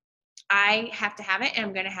 I have to have it, and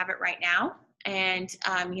I'm going to have it right now. And,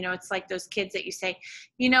 it's like those kids that you say,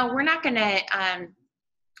 we're not going to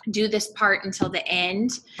do this part until the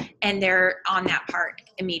end, and they're on that part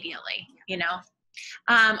immediately,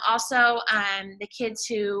 Also, the kids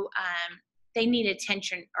who they need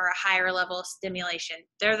attention or a higher level of stimulation,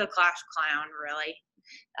 they're the class clown, really.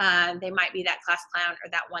 They might be that class clown or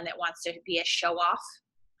that one that wants to be a show-off.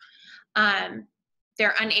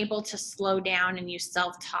 They're unable to slow down and use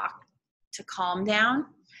self-talk to calm down.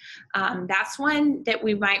 That's one that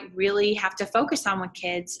we might really have to focus on with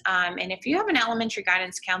kids. And if you have an elementary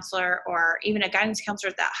guidance counselor or even a guidance counselor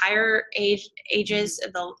at that higher ages,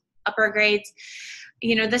 the upper grades,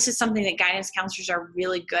 this is something that guidance counselors are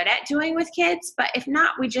really good at doing with kids. But if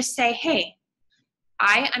not, we just say, hey,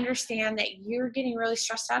 I understand that you're getting really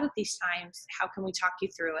stressed out at these times. How can we talk you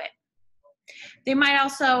through it? They might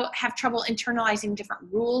also have trouble internalizing different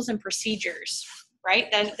rules and procedures,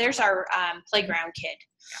 right? There's our playground kid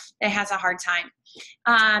that has a hard time.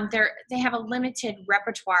 They have a limited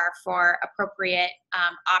repertoire for appropriate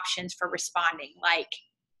options for responding. Like,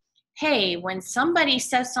 hey, when somebody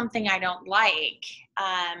says something I don't like,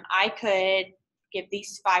 I could give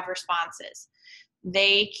these 5 responses.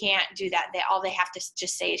 They can't do that. All they have to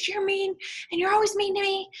just say is, you're mean, and you're always mean to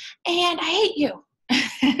me, and I hate you.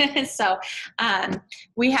 So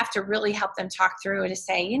we have to really help them talk through to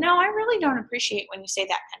say, I really don't appreciate when you say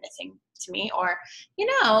that kind of thing to me, or,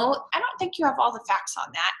 I don't think you have all the facts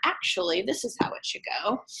on that. Actually, this is how it should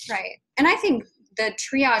go. Right. And I think the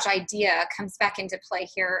triage idea comes back into play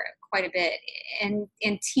here quite a bit in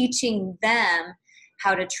teaching them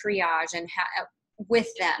how to triage and how, with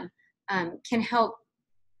them can help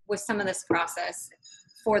with some of this process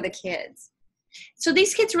for the kids. So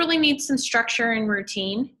these kids really need some structure and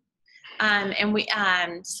routine.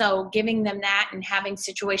 So giving them that and having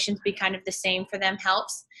situations be kind of the same for them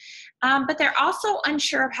helps. But they're also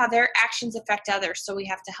unsure of how their actions affect others. So we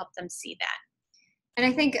have to help them see that. And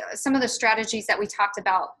I think some of the strategies that we talked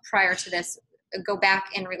about prior to this go back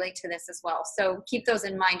and relate to this as well. So keep those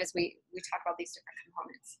in mind as we talk about these different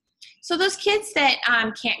components. So those kids that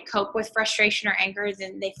can't cope with frustration or anger,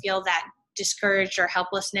 then they feel that discouraged or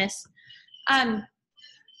helplessness.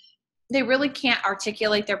 They really can't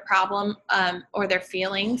articulate their problem or their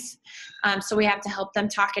feelings. So we have to help them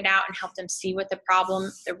talk it out and help them see what the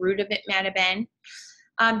problem, the root of it might have been.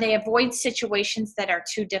 They avoid situations that are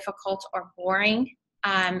too difficult or boring.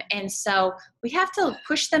 And so we have to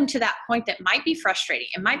push them to that point that might be frustrating.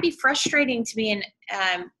 It might be frustrating to be in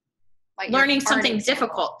learning something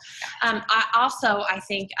difficult. I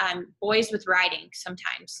think boys with writing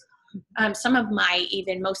sometimes. Some of my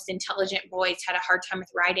even most intelligent boys had a hard time with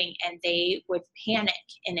writing, and they would panic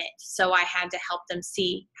in it. So I had to help them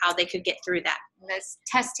see how they could get through that. This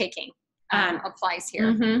test taking applies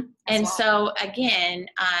here. Mm-hmm. And well. So again,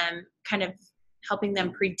 kind of helping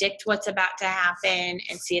them predict what's about to happen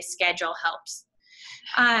and see a schedule helps.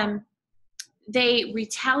 They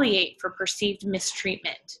retaliate for perceived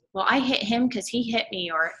mistreatment. Well, I hit him because he hit me,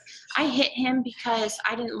 or I hit him because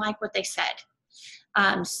I didn't like what they said.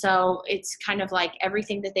 So it's kind of like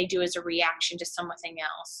everything that they do is a reaction to something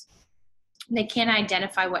else. They can't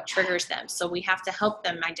identify what triggers them, so we have to help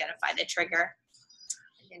them identify the trigger.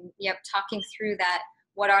 And talking through that,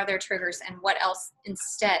 what are their triggers and what else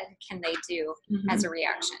instead can they do as a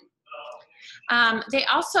reaction? They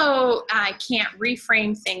also can't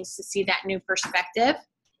reframe things to see that new perspective.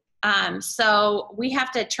 So we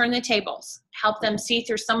have to turn the tables, help them see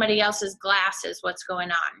through somebody else's glasses what's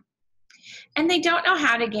going on. And they don't know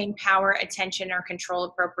how to gain power, attention, or control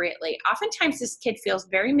appropriately. Oftentimes this kid feels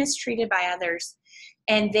very mistreated by others,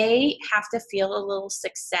 and they have to feel a little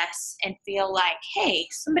success and feel like, hey,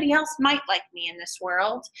 somebody else might like me in this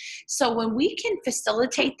world. So when we can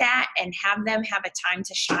facilitate that and have them have a time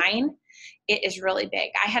to shine, it is really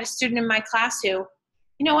big. I had a student in my class who,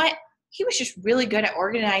 you know what, he was just really good at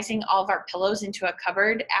organizing all of our pillows into a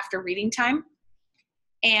cupboard after reading time.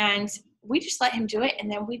 And we just let him do it,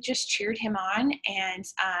 and then we just cheered him on. And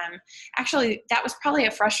actually, that was probably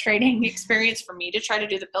a frustrating experience for me to try to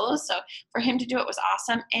do the pillows. So for him to do it was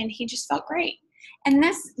awesome, and he just felt great. And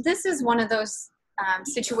this is one of those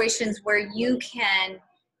situations where you can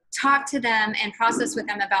talk to them and process with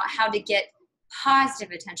them about how to get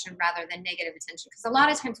positive attention rather than negative attention. Because a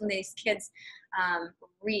lot of times when these kids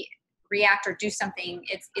react or do something,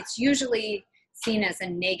 it's usually seen as a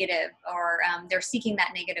negative, or they're seeking that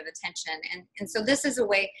negative attention. And so this is a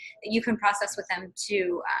way that you can process with them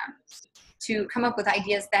to come up with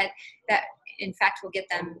ideas that in fact will get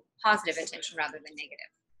them positive attention rather than negative.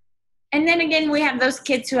 And then again, we have those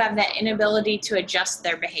kids who have that inability to adjust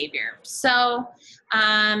their behavior. So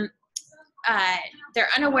they're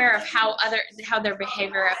unaware of how their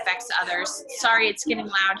behavior affects others. Sorry, it's getting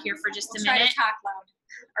loud here for just a minute. Try to talk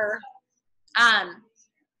louder.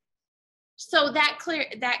 So that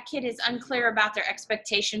kid is unclear about their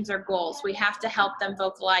expectations or goals. We have to help them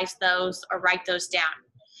vocalize those or write those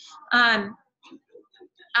down.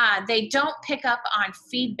 They don't pick up on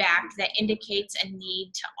feedback that indicates a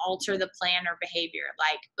need to alter the plan or behavior.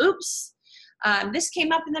 Like, oops, this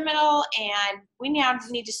came up in the middle, and we now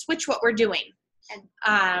need to switch what we're doing.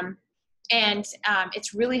 And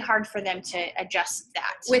it's really hard for them to adjust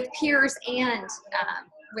that. With peers and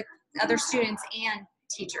with other students and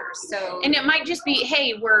teachers. And it might just be,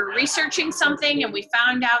 hey, we're researching something and we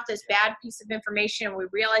found out this bad piece of information and we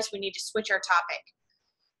realized we need to switch our topic.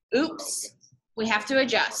 Oops, we have to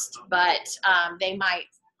adjust, but they might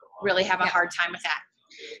really have a hard time with that.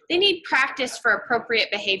 They need practice for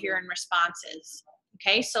appropriate behavior and responses.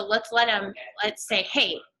 Okay, so let's say,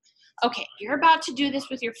 hey, okay, you're about to do this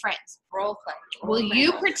with your friends. Role play. Will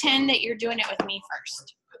you pretend that you're doing it with me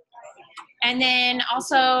first? And then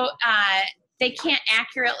also, they can't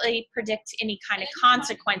accurately predict any kind of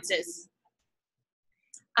consequences.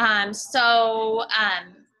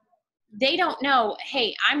 They don't know,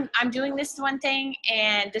 hey, I'm doing this one thing,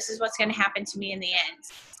 and this is what's going to happen to me in the end.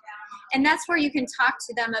 And that's where you can talk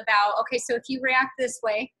to them about, okay, so if you react this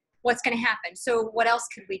way, what's going to happen? So what else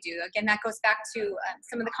could we do? Again, that goes back to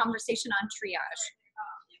some of the conversation on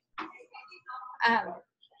triage.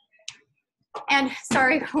 And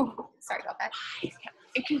sorry about that.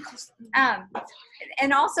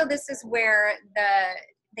 And also this is where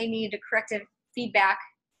they need corrective feedback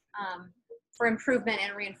for improvement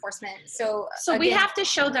and reinforcement. So we have to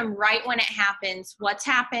show them right when it happens, what's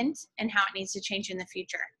happened and how it needs to change in the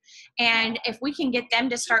future. And if we can get them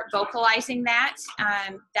to start vocalizing that,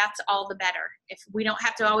 that's all the better. If we don't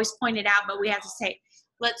have to always point it out, but we have to say,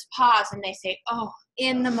 let's pause, and they say, oh,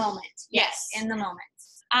 in the moment. Yes. In the moment.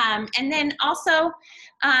 And then also,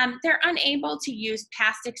 they're unable to use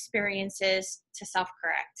past experiences to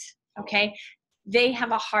self-correct, okay? They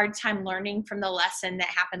have a hard time learning from the lesson that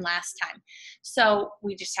happened last time. So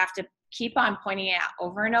we just have to keep on pointing it out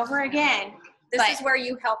over and over again. This is where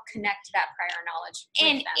you help connect that prior knowledge with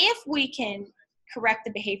and them. If we can correct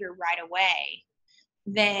the behavior right away,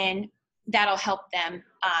 then that'll help them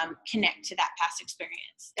connect to that past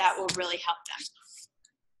experience. That will really help them.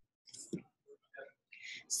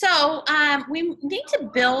 So we need to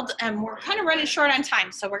build, we're kind of running short on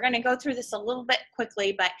time, so we're going to go through this a little bit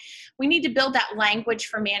quickly, but we need to build that language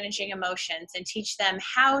for managing emotions and teach them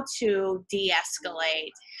how to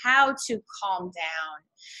de-escalate, how to calm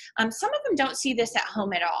down. Some of them don't see this at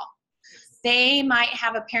home at all. They might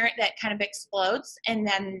have a parent that kind of explodes, and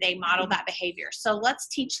then they model that behavior. So let's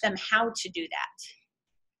teach them how to do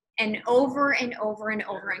that. And over and over and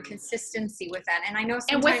over, and consistency with that. And I know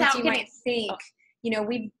sometimes you might think, you know,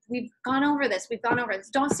 we've gone over this.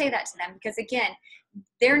 Don't say that to them, because again,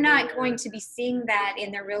 they're not going to be seeing that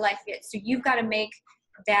in their real life yet. So you've got to make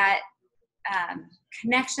that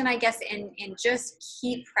connection, I guess, and just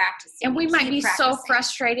keep practicing. And we might be so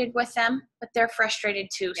frustrated with them, but they're frustrated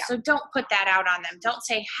too. Yeah. So don't put that out on them. Don't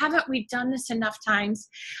say, haven't we done this enough times?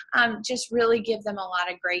 Just really give them a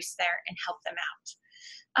lot of grace there and help them out.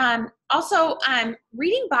 Also,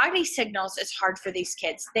 reading body signals is hard for these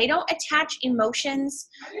kids. They don't attach emotions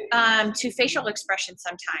to facial expressions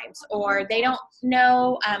sometimes, or they don't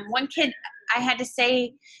know. One kid, I had to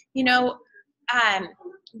say, you know,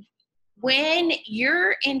 when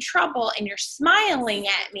you're in trouble and you're smiling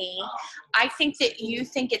at me, I think that you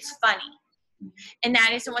think it's funny. And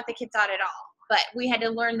that isn't what the kid thought at all. But we had to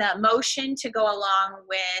learn the emotion to go along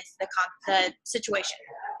with the situation.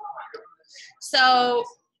 So,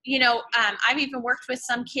 you know, I've even worked with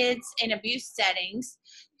some kids in abuse settings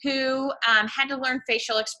who had to learn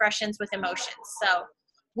facial expressions with emotions. So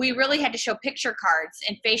we really had to show picture cards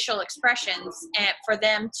and facial expressions for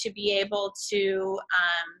them to be able to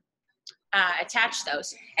attach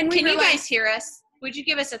those. And Can you guys hear us? Would you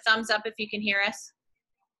give us a thumbs up if you can hear us?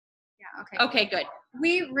 Yeah, okay. Okay, good.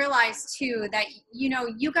 We realize too that, you know,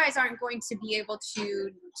 you guys aren't going to be able to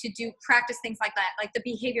do practice things like that, like the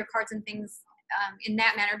behavior cards and things in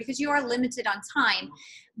that manner, because you are limited on time.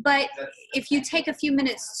 But if you take a few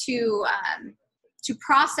minutes to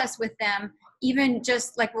process with them, even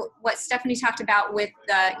just like what Stephanie talked about with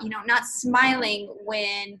the, you know, not smiling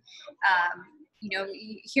when, you know,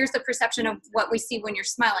 here's the perception of what we see when you're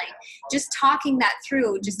smiling. Just talking that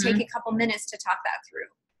through, just take a couple minutes to talk that through.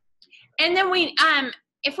 And then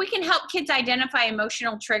if we can help kids identify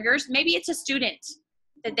emotional triggers, maybe it's a student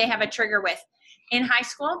that they have a trigger with in high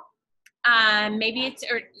school. Maybe it's,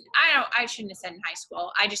 or I shouldn't have said in high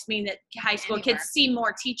school. I just mean that high school kids see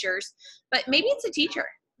more teachers, but maybe it's a teacher.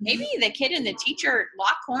 Maybe the kid and the teacher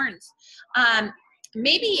lock horns.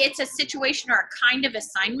 Maybe it's a situation or a kind of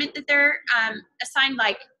assignment that they're assigned,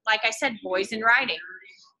 like I said, boys in writing,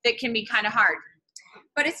 that can be kind of hard.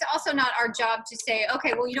 But it's also not our job to say,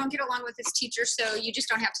 okay, well, you don't get along with this teacher, so you just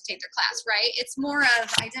don't have to take their class, right? It's more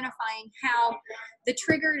of identifying how the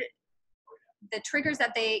triggers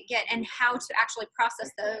that they get and how to actually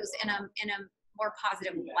process those in a more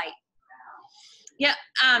positive light. Yeah,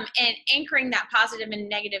 and anchoring that positive and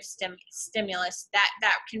negative stimulus, that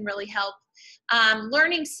can really help.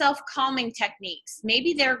 Learning self-calming techniques.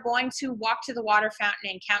 Maybe they're going to walk to the water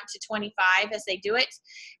fountain and count to 25 as they do it,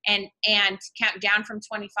 and count down from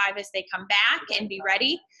 25 as they come back and be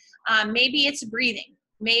ready. Maybe it's breathing.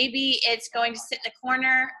 Maybe it's going to sit in the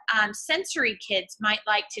corner. Sensory kids might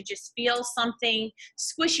like to just feel something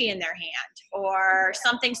squishy in their hand, or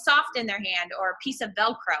something soft in their hand, or a piece of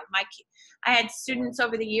Velcro. I had students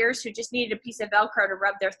over the years who just needed a piece of Velcro to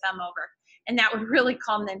rub their thumb over, and that would really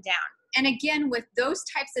calm them down. And again, with those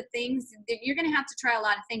types of things, you're going to have to try a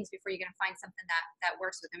lot of things before you're going to find something that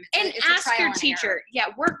works with them. It's ask your teacher. Yeah,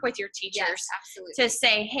 work with your teachers. Yes, absolutely. To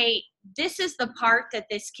say, hey, this is the part that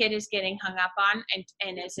this kid is getting hung up on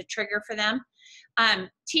and is a trigger for them.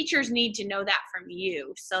 Teachers need to know that from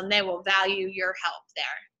you, so they will value your help there.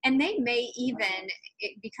 And they may even,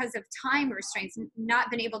 because of time restraints, not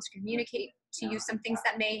been able to communicate to you some things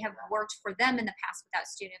that may have worked for them in the past with that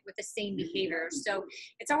student with the same behavior. So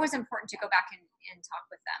it's always important to go back and talk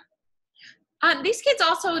with them. These kids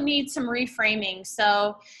also need some reframing.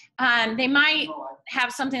 So they might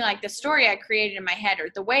have something like the story I created in my head, or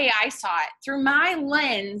the way I saw it through my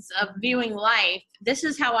lens of viewing life. This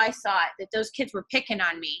is how I saw it, that those kids were picking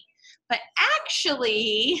on me. But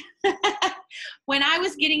actually, when I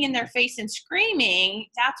was getting in their face and screaming,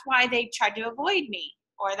 that's why they tried to avoid me,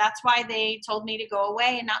 or that's why they told me to go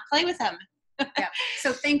away and not play with them. Yeah.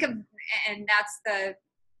 So think of, and that's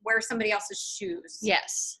wear somebody else's shoes.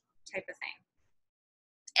 Yes. Type of thing.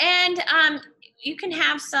 And you can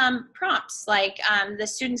have some prompts, like the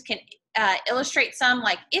students can illustrate some,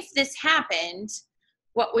 like, if this happened,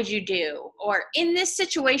 what would you do? Or in this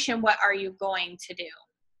situation, what are you going to do?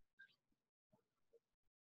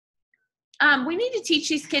 We need to teach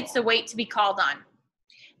these kids to wait to be called on.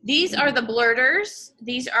 These are the blurters.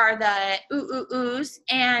 These are the oohs,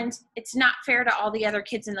 and it's not fair to all the other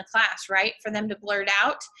kids in the class, right, for them to blurt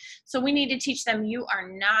out. So we need to teach them, you are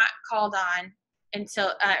not called on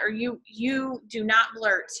until, or you do not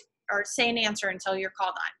blurt or say an answer until you're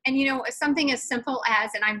called on. And you know, something as simple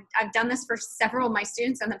as, and I've done this for several of my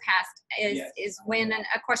students in the past, is when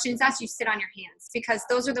a question is asked, you sit on your hands, because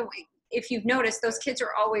those are if you've noticed, those kids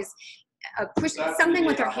are always something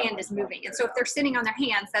with their hand is moving, and so if they're sitting on their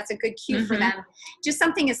hands, that's a good cue for them. Just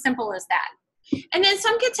something as simple as that. And then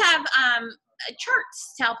some kids have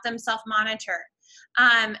charts to help them self-monitor,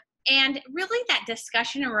 and really that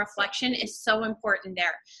discussion and reflection is so important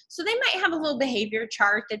there. So they might have a little behavior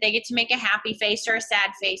chart that they get to make a happy face or a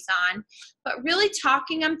sad face on, but really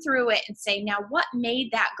talking them through it and say, now what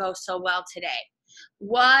made that go so well today?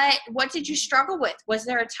 What did you struggle with? Was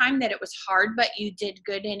there a time that it was hard but you did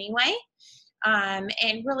good anyway? And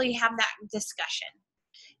really have that discussion.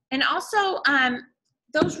 And also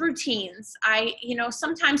those routines.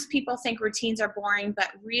 Sometimes people think routines are boring,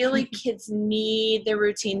 but really kids need the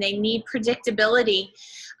routine. They need predictability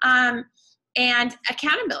and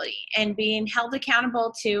accountability, and being held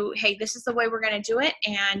accountable to, hey, this is the way we're going to do it,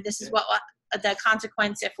 and this is what the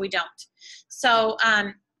consequence if we don't. So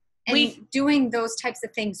doing those types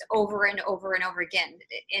of things over and over and over again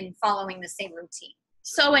and following the same routine.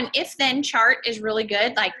 So an if-then chart is really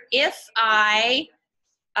good. Like, if I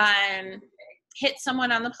hit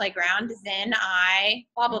someone on the playground, then I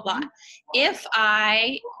blah, blah, blah. If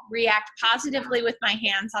I react positively with my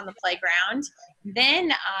hands on the playground,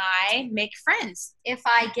 then I make friends. If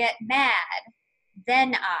I get mad,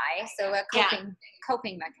 then I, so a Yeah.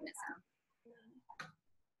 coping mechanism.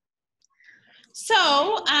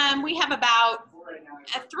 So we have about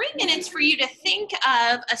 3 minutes for you to think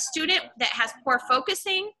of a student that has poor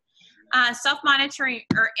focusing, self-monitoring,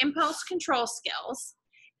 or impulse control skills,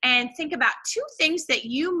 and think about 2 things that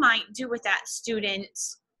you might do with that student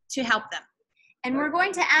to help them. And we're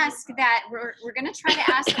going to ask that, we're going to try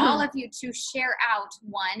to ask all of you to share out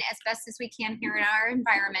one as best as we can here in our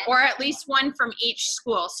environment. Or at least one from each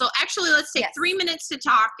school. So actually, let's take 3 minutes to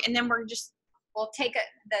talk, and then we'll take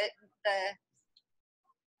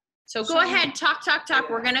So go ahead, talk.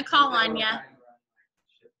 We're going to call on you.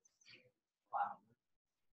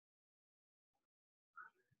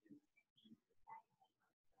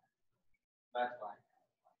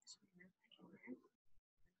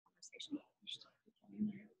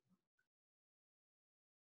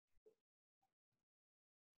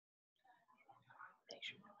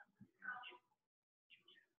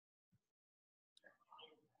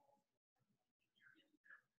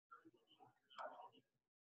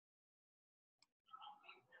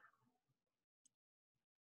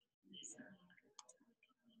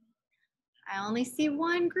 I only see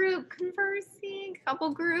one group conversing, couple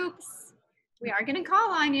groups. We are going to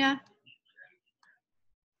call on you.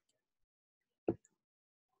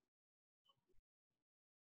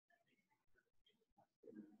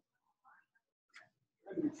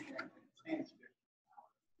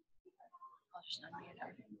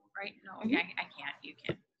 Right? No, I can't. You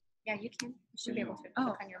can. Yeah, you can. You should be able to. Oh.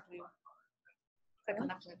 Click on your blue. Click on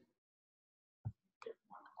that blue.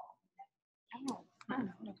 Oh,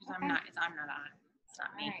 fun. No, because I'm not on. It's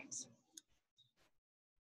not me. All right.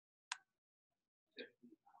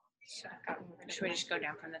 Should we just go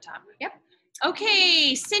down from the top? Yep.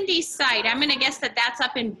 Okay, Cindy's site. I'm going to guess that that's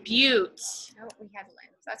up in Butte. Oh, we had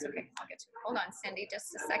Lynn. That's okay. I'll get to it. Hold on, Cindy,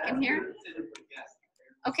 just a second here.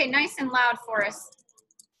 Okay, nice and loud for us.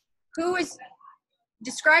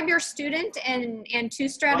 Describe your student and 2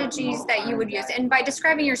 strategies that you would use. And by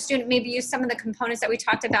describing your student, maybe use some of the components that we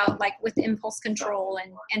talked about, like with impulse control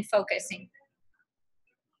and focusing.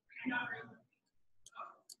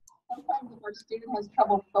 Sometimes if our student has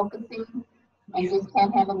trouble focusing and just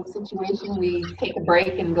can't handle the situation, we take a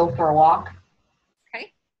break and go for a walk.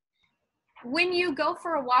 Okay. When you go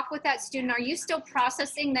for a walk with that student, are you still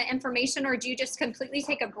processing the information, or do you just completely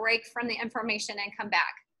take a break from the information and come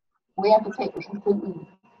back? We have to take a complete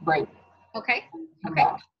break. Okay. Okay.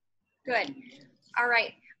 Good. All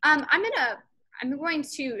right. I'm going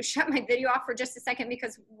to shut my video off for just a second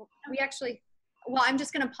because we actually, well, I'm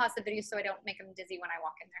just going to pause the video so I don't make them dizzy when I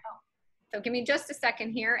walk in there. So give me just a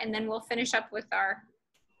second here, and then we'll finish up with our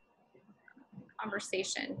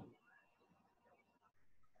conversation.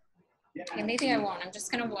 Okay, maybe I won't. I'm just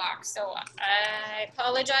going to walk. So I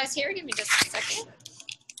apologize here. Give me just a second.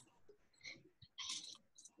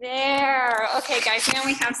 There. Okay, guys, now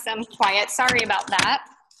we have some quiet. Sorry about that.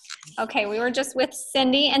 Okay, we were just with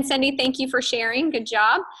Cindy. And Cindy, thank you for sharing. Good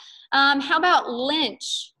job. How about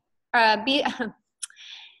Lynch? It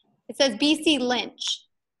says BC Lynch.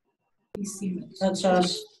 That's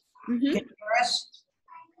us. Mm-hmm. Can you hear us?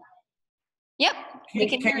 Yep. We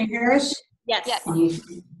can Can you hear us? Yes. Yes.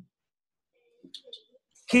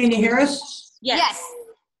 Can you hear us? Yes.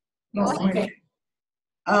 Yes. Oh, okay.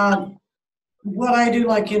 What I do,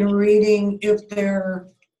 like in a reading, if they're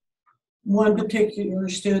one particular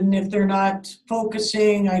student, if they're not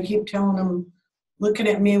focusing, I keep telling them, looking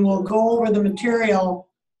at me, we'll go over the material.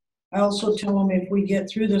 I also tell them if we get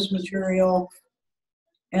through this material,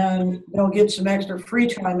 and they'll get some extra free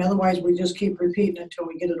time, otherwise we just keep repeating until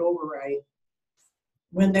we get it over right.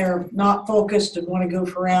 When they're not focused and want to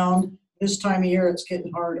goof around, this time of year it's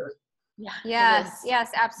getting harder. Yeah. Yes,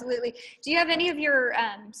 yes, absolutely. Do you have any of your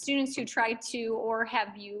students who tried to, or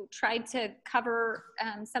have you tried to cover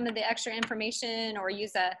some of the extra information, or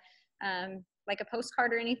use a like a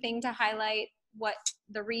postcard or anything to highlight what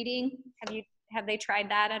the reading? Have they tried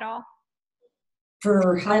that at all?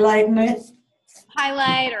 For highlighting it?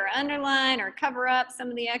 Highlight or underline or cover up some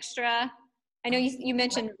of the extra. I know you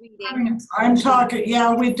mentioned reading. I'm talking,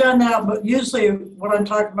 yeah, we've done that, but usually what I'm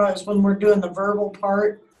talking about is when we're doing the verbal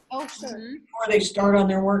part. Oh, sure. Before they start on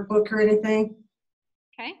their workbook or anything.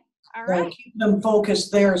 Okay, all So right. keep them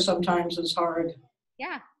focused there sometimes is hard.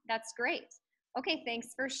 Yeah, that's great. Okay,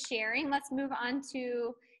 thanks for sharing. Let's move on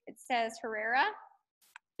to, it says Herrera.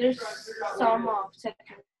 There's some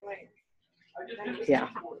second grade. Yeah.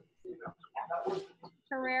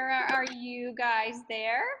 Herrera, are you guys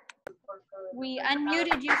there? We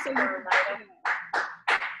unmuted you so you could.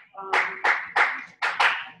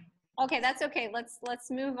 Okay, that's okay. Let's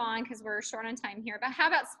move on because we're short on time here. But how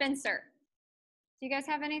about Spencer? Do you guys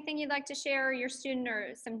have anything you'd like to share, or your student,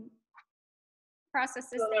 or some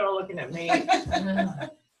processes? So they're looking at me.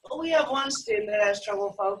 Well, we have one student that has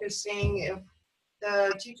trouble focusing. If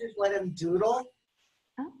the teachers let him doodle,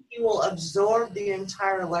 he will absorb the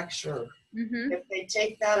entire lecture. If they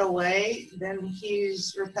take that away, then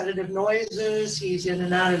he's repetitive noises, he's in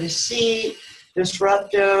and out of his seat,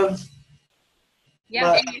 disruptive.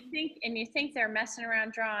 Yeah, and you think they're messing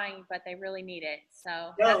around drawing, but they really need it.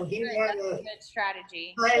 So No, he's one of that's a the good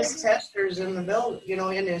strategy. highest testers in the building, you know,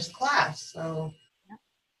 in his class. So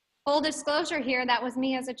Full disclosure here, that was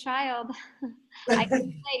me as a child. I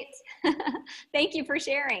can relate. Thank you for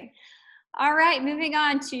sharing. All right, moving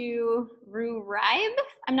on to Ruraib.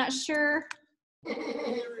 I'm not sure.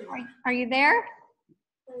 Are you there?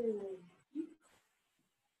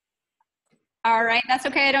 All right, that's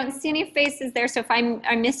okay. I don't see any faces there, so if I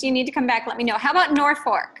missed you, you need to come back, let me know. How about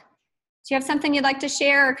Norfolk? Do you have something you'd like to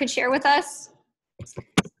share or could share with us?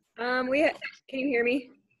 Can you hear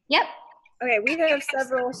me? Yep. Okay, we have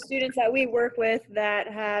several students that we work with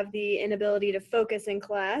that have the inability to focus in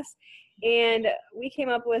class, and we came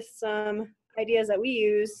up with some ideas that we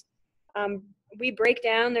use. We break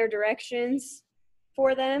down their directions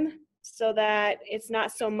for them so that it's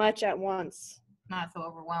not so much at once. Not so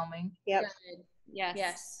overwhelming. Yep. Good.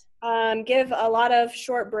 Yes. Give a lot of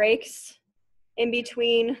short breaks in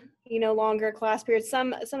between, longer class periods.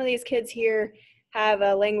 Some of these kids here have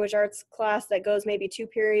a language arts class that goes maybe 2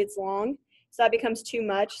 periods long. So that becomes too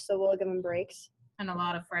much, so we'll give them breaks. And a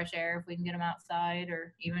lot of fresh air if we can get them outside,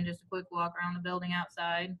 or even just a quick walk around the building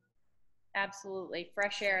outside. Absolutely.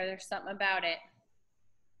 Fresh air, there's something about it.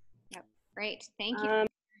 Yep. Great. Thank you.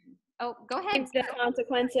 Oh, go ahead. The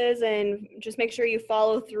consequences, and just make sure you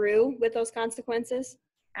follow through with those consequences.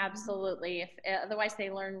 Absolutely. Otherwise,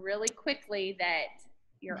 they learn really quickly that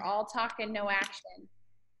you're all talking, no action.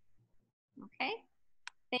 Okay.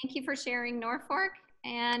 Thank you for sharing, Norfolk.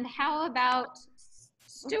 And how about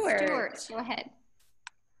Stuart? Stuart, go ahead.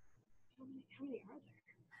 How many are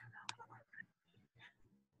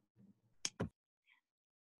there?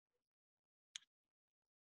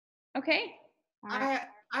 Okay.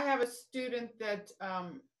 I have a student that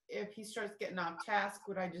if he starts getting off task,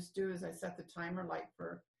 what I just do is I set the timer like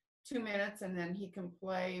for 2 minutes, and then he can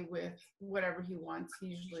play with whatever he wants. He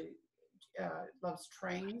usually loves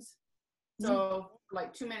trains. So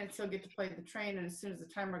like 2 minutes, he'll get to play the train, and as soon as the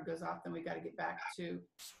timer goes off, then we got to get back to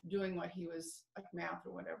doing what he was, like math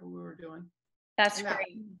or whatever we were doing. That's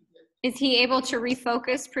great. Is he able to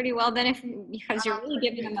refocus pretty well then, because you're really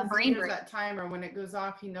giving him a brain break? That timer, when it goes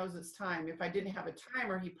off, he knows it's time. If I didn't have a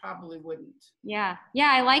timer, he probably wouldn't. Yeah,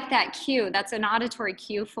 I like that cue. That's an auditory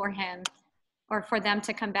cue for him, or for them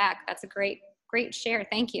to come back. That's a great share.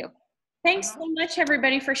 Thank you. Thanks so much,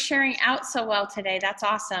 everybody, for sharing out so well today. That's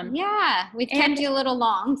awesome. Yeah, we've kept you a little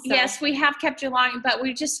long. So. Yes, we have kept you long, but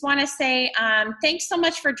we just want to say thanks so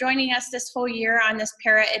much for joining us this whole year on this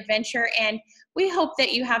Para adventure, and we hope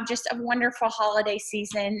that you have just a wonderful holiday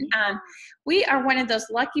season. We are one of those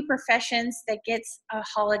lucky professions that gets a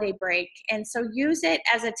holiday break, and so use it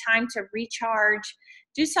as a time to recharge,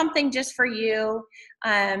 do something just for you.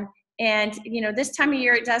 And, this time of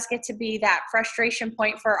year, it does get to be that frustration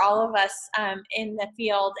point for all of us in the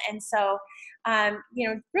field. And so,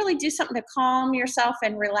 really do something to calm yourself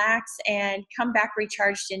and relax and come back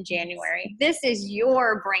recharged in January. This is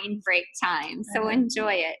your brain break time, so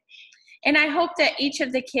enjoy it. And I hope that each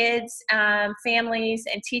of the kids, families,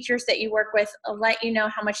 and teachers that you work with let you know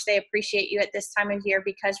how much they appreciate you at this time of year,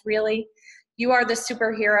 because really, you are the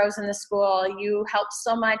superheroes in the school. You help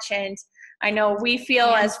so much, and I know we feel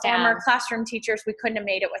as former classroom teachers, we couldn't have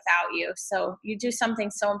made it without you. So you do something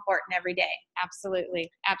so important every day.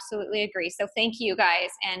 Absolutely. Absolutely agree. So thank you guys,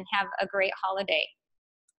 and have a great holiday.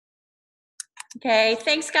 Okay.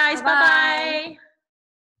 Thanks, guys. Bye-bye.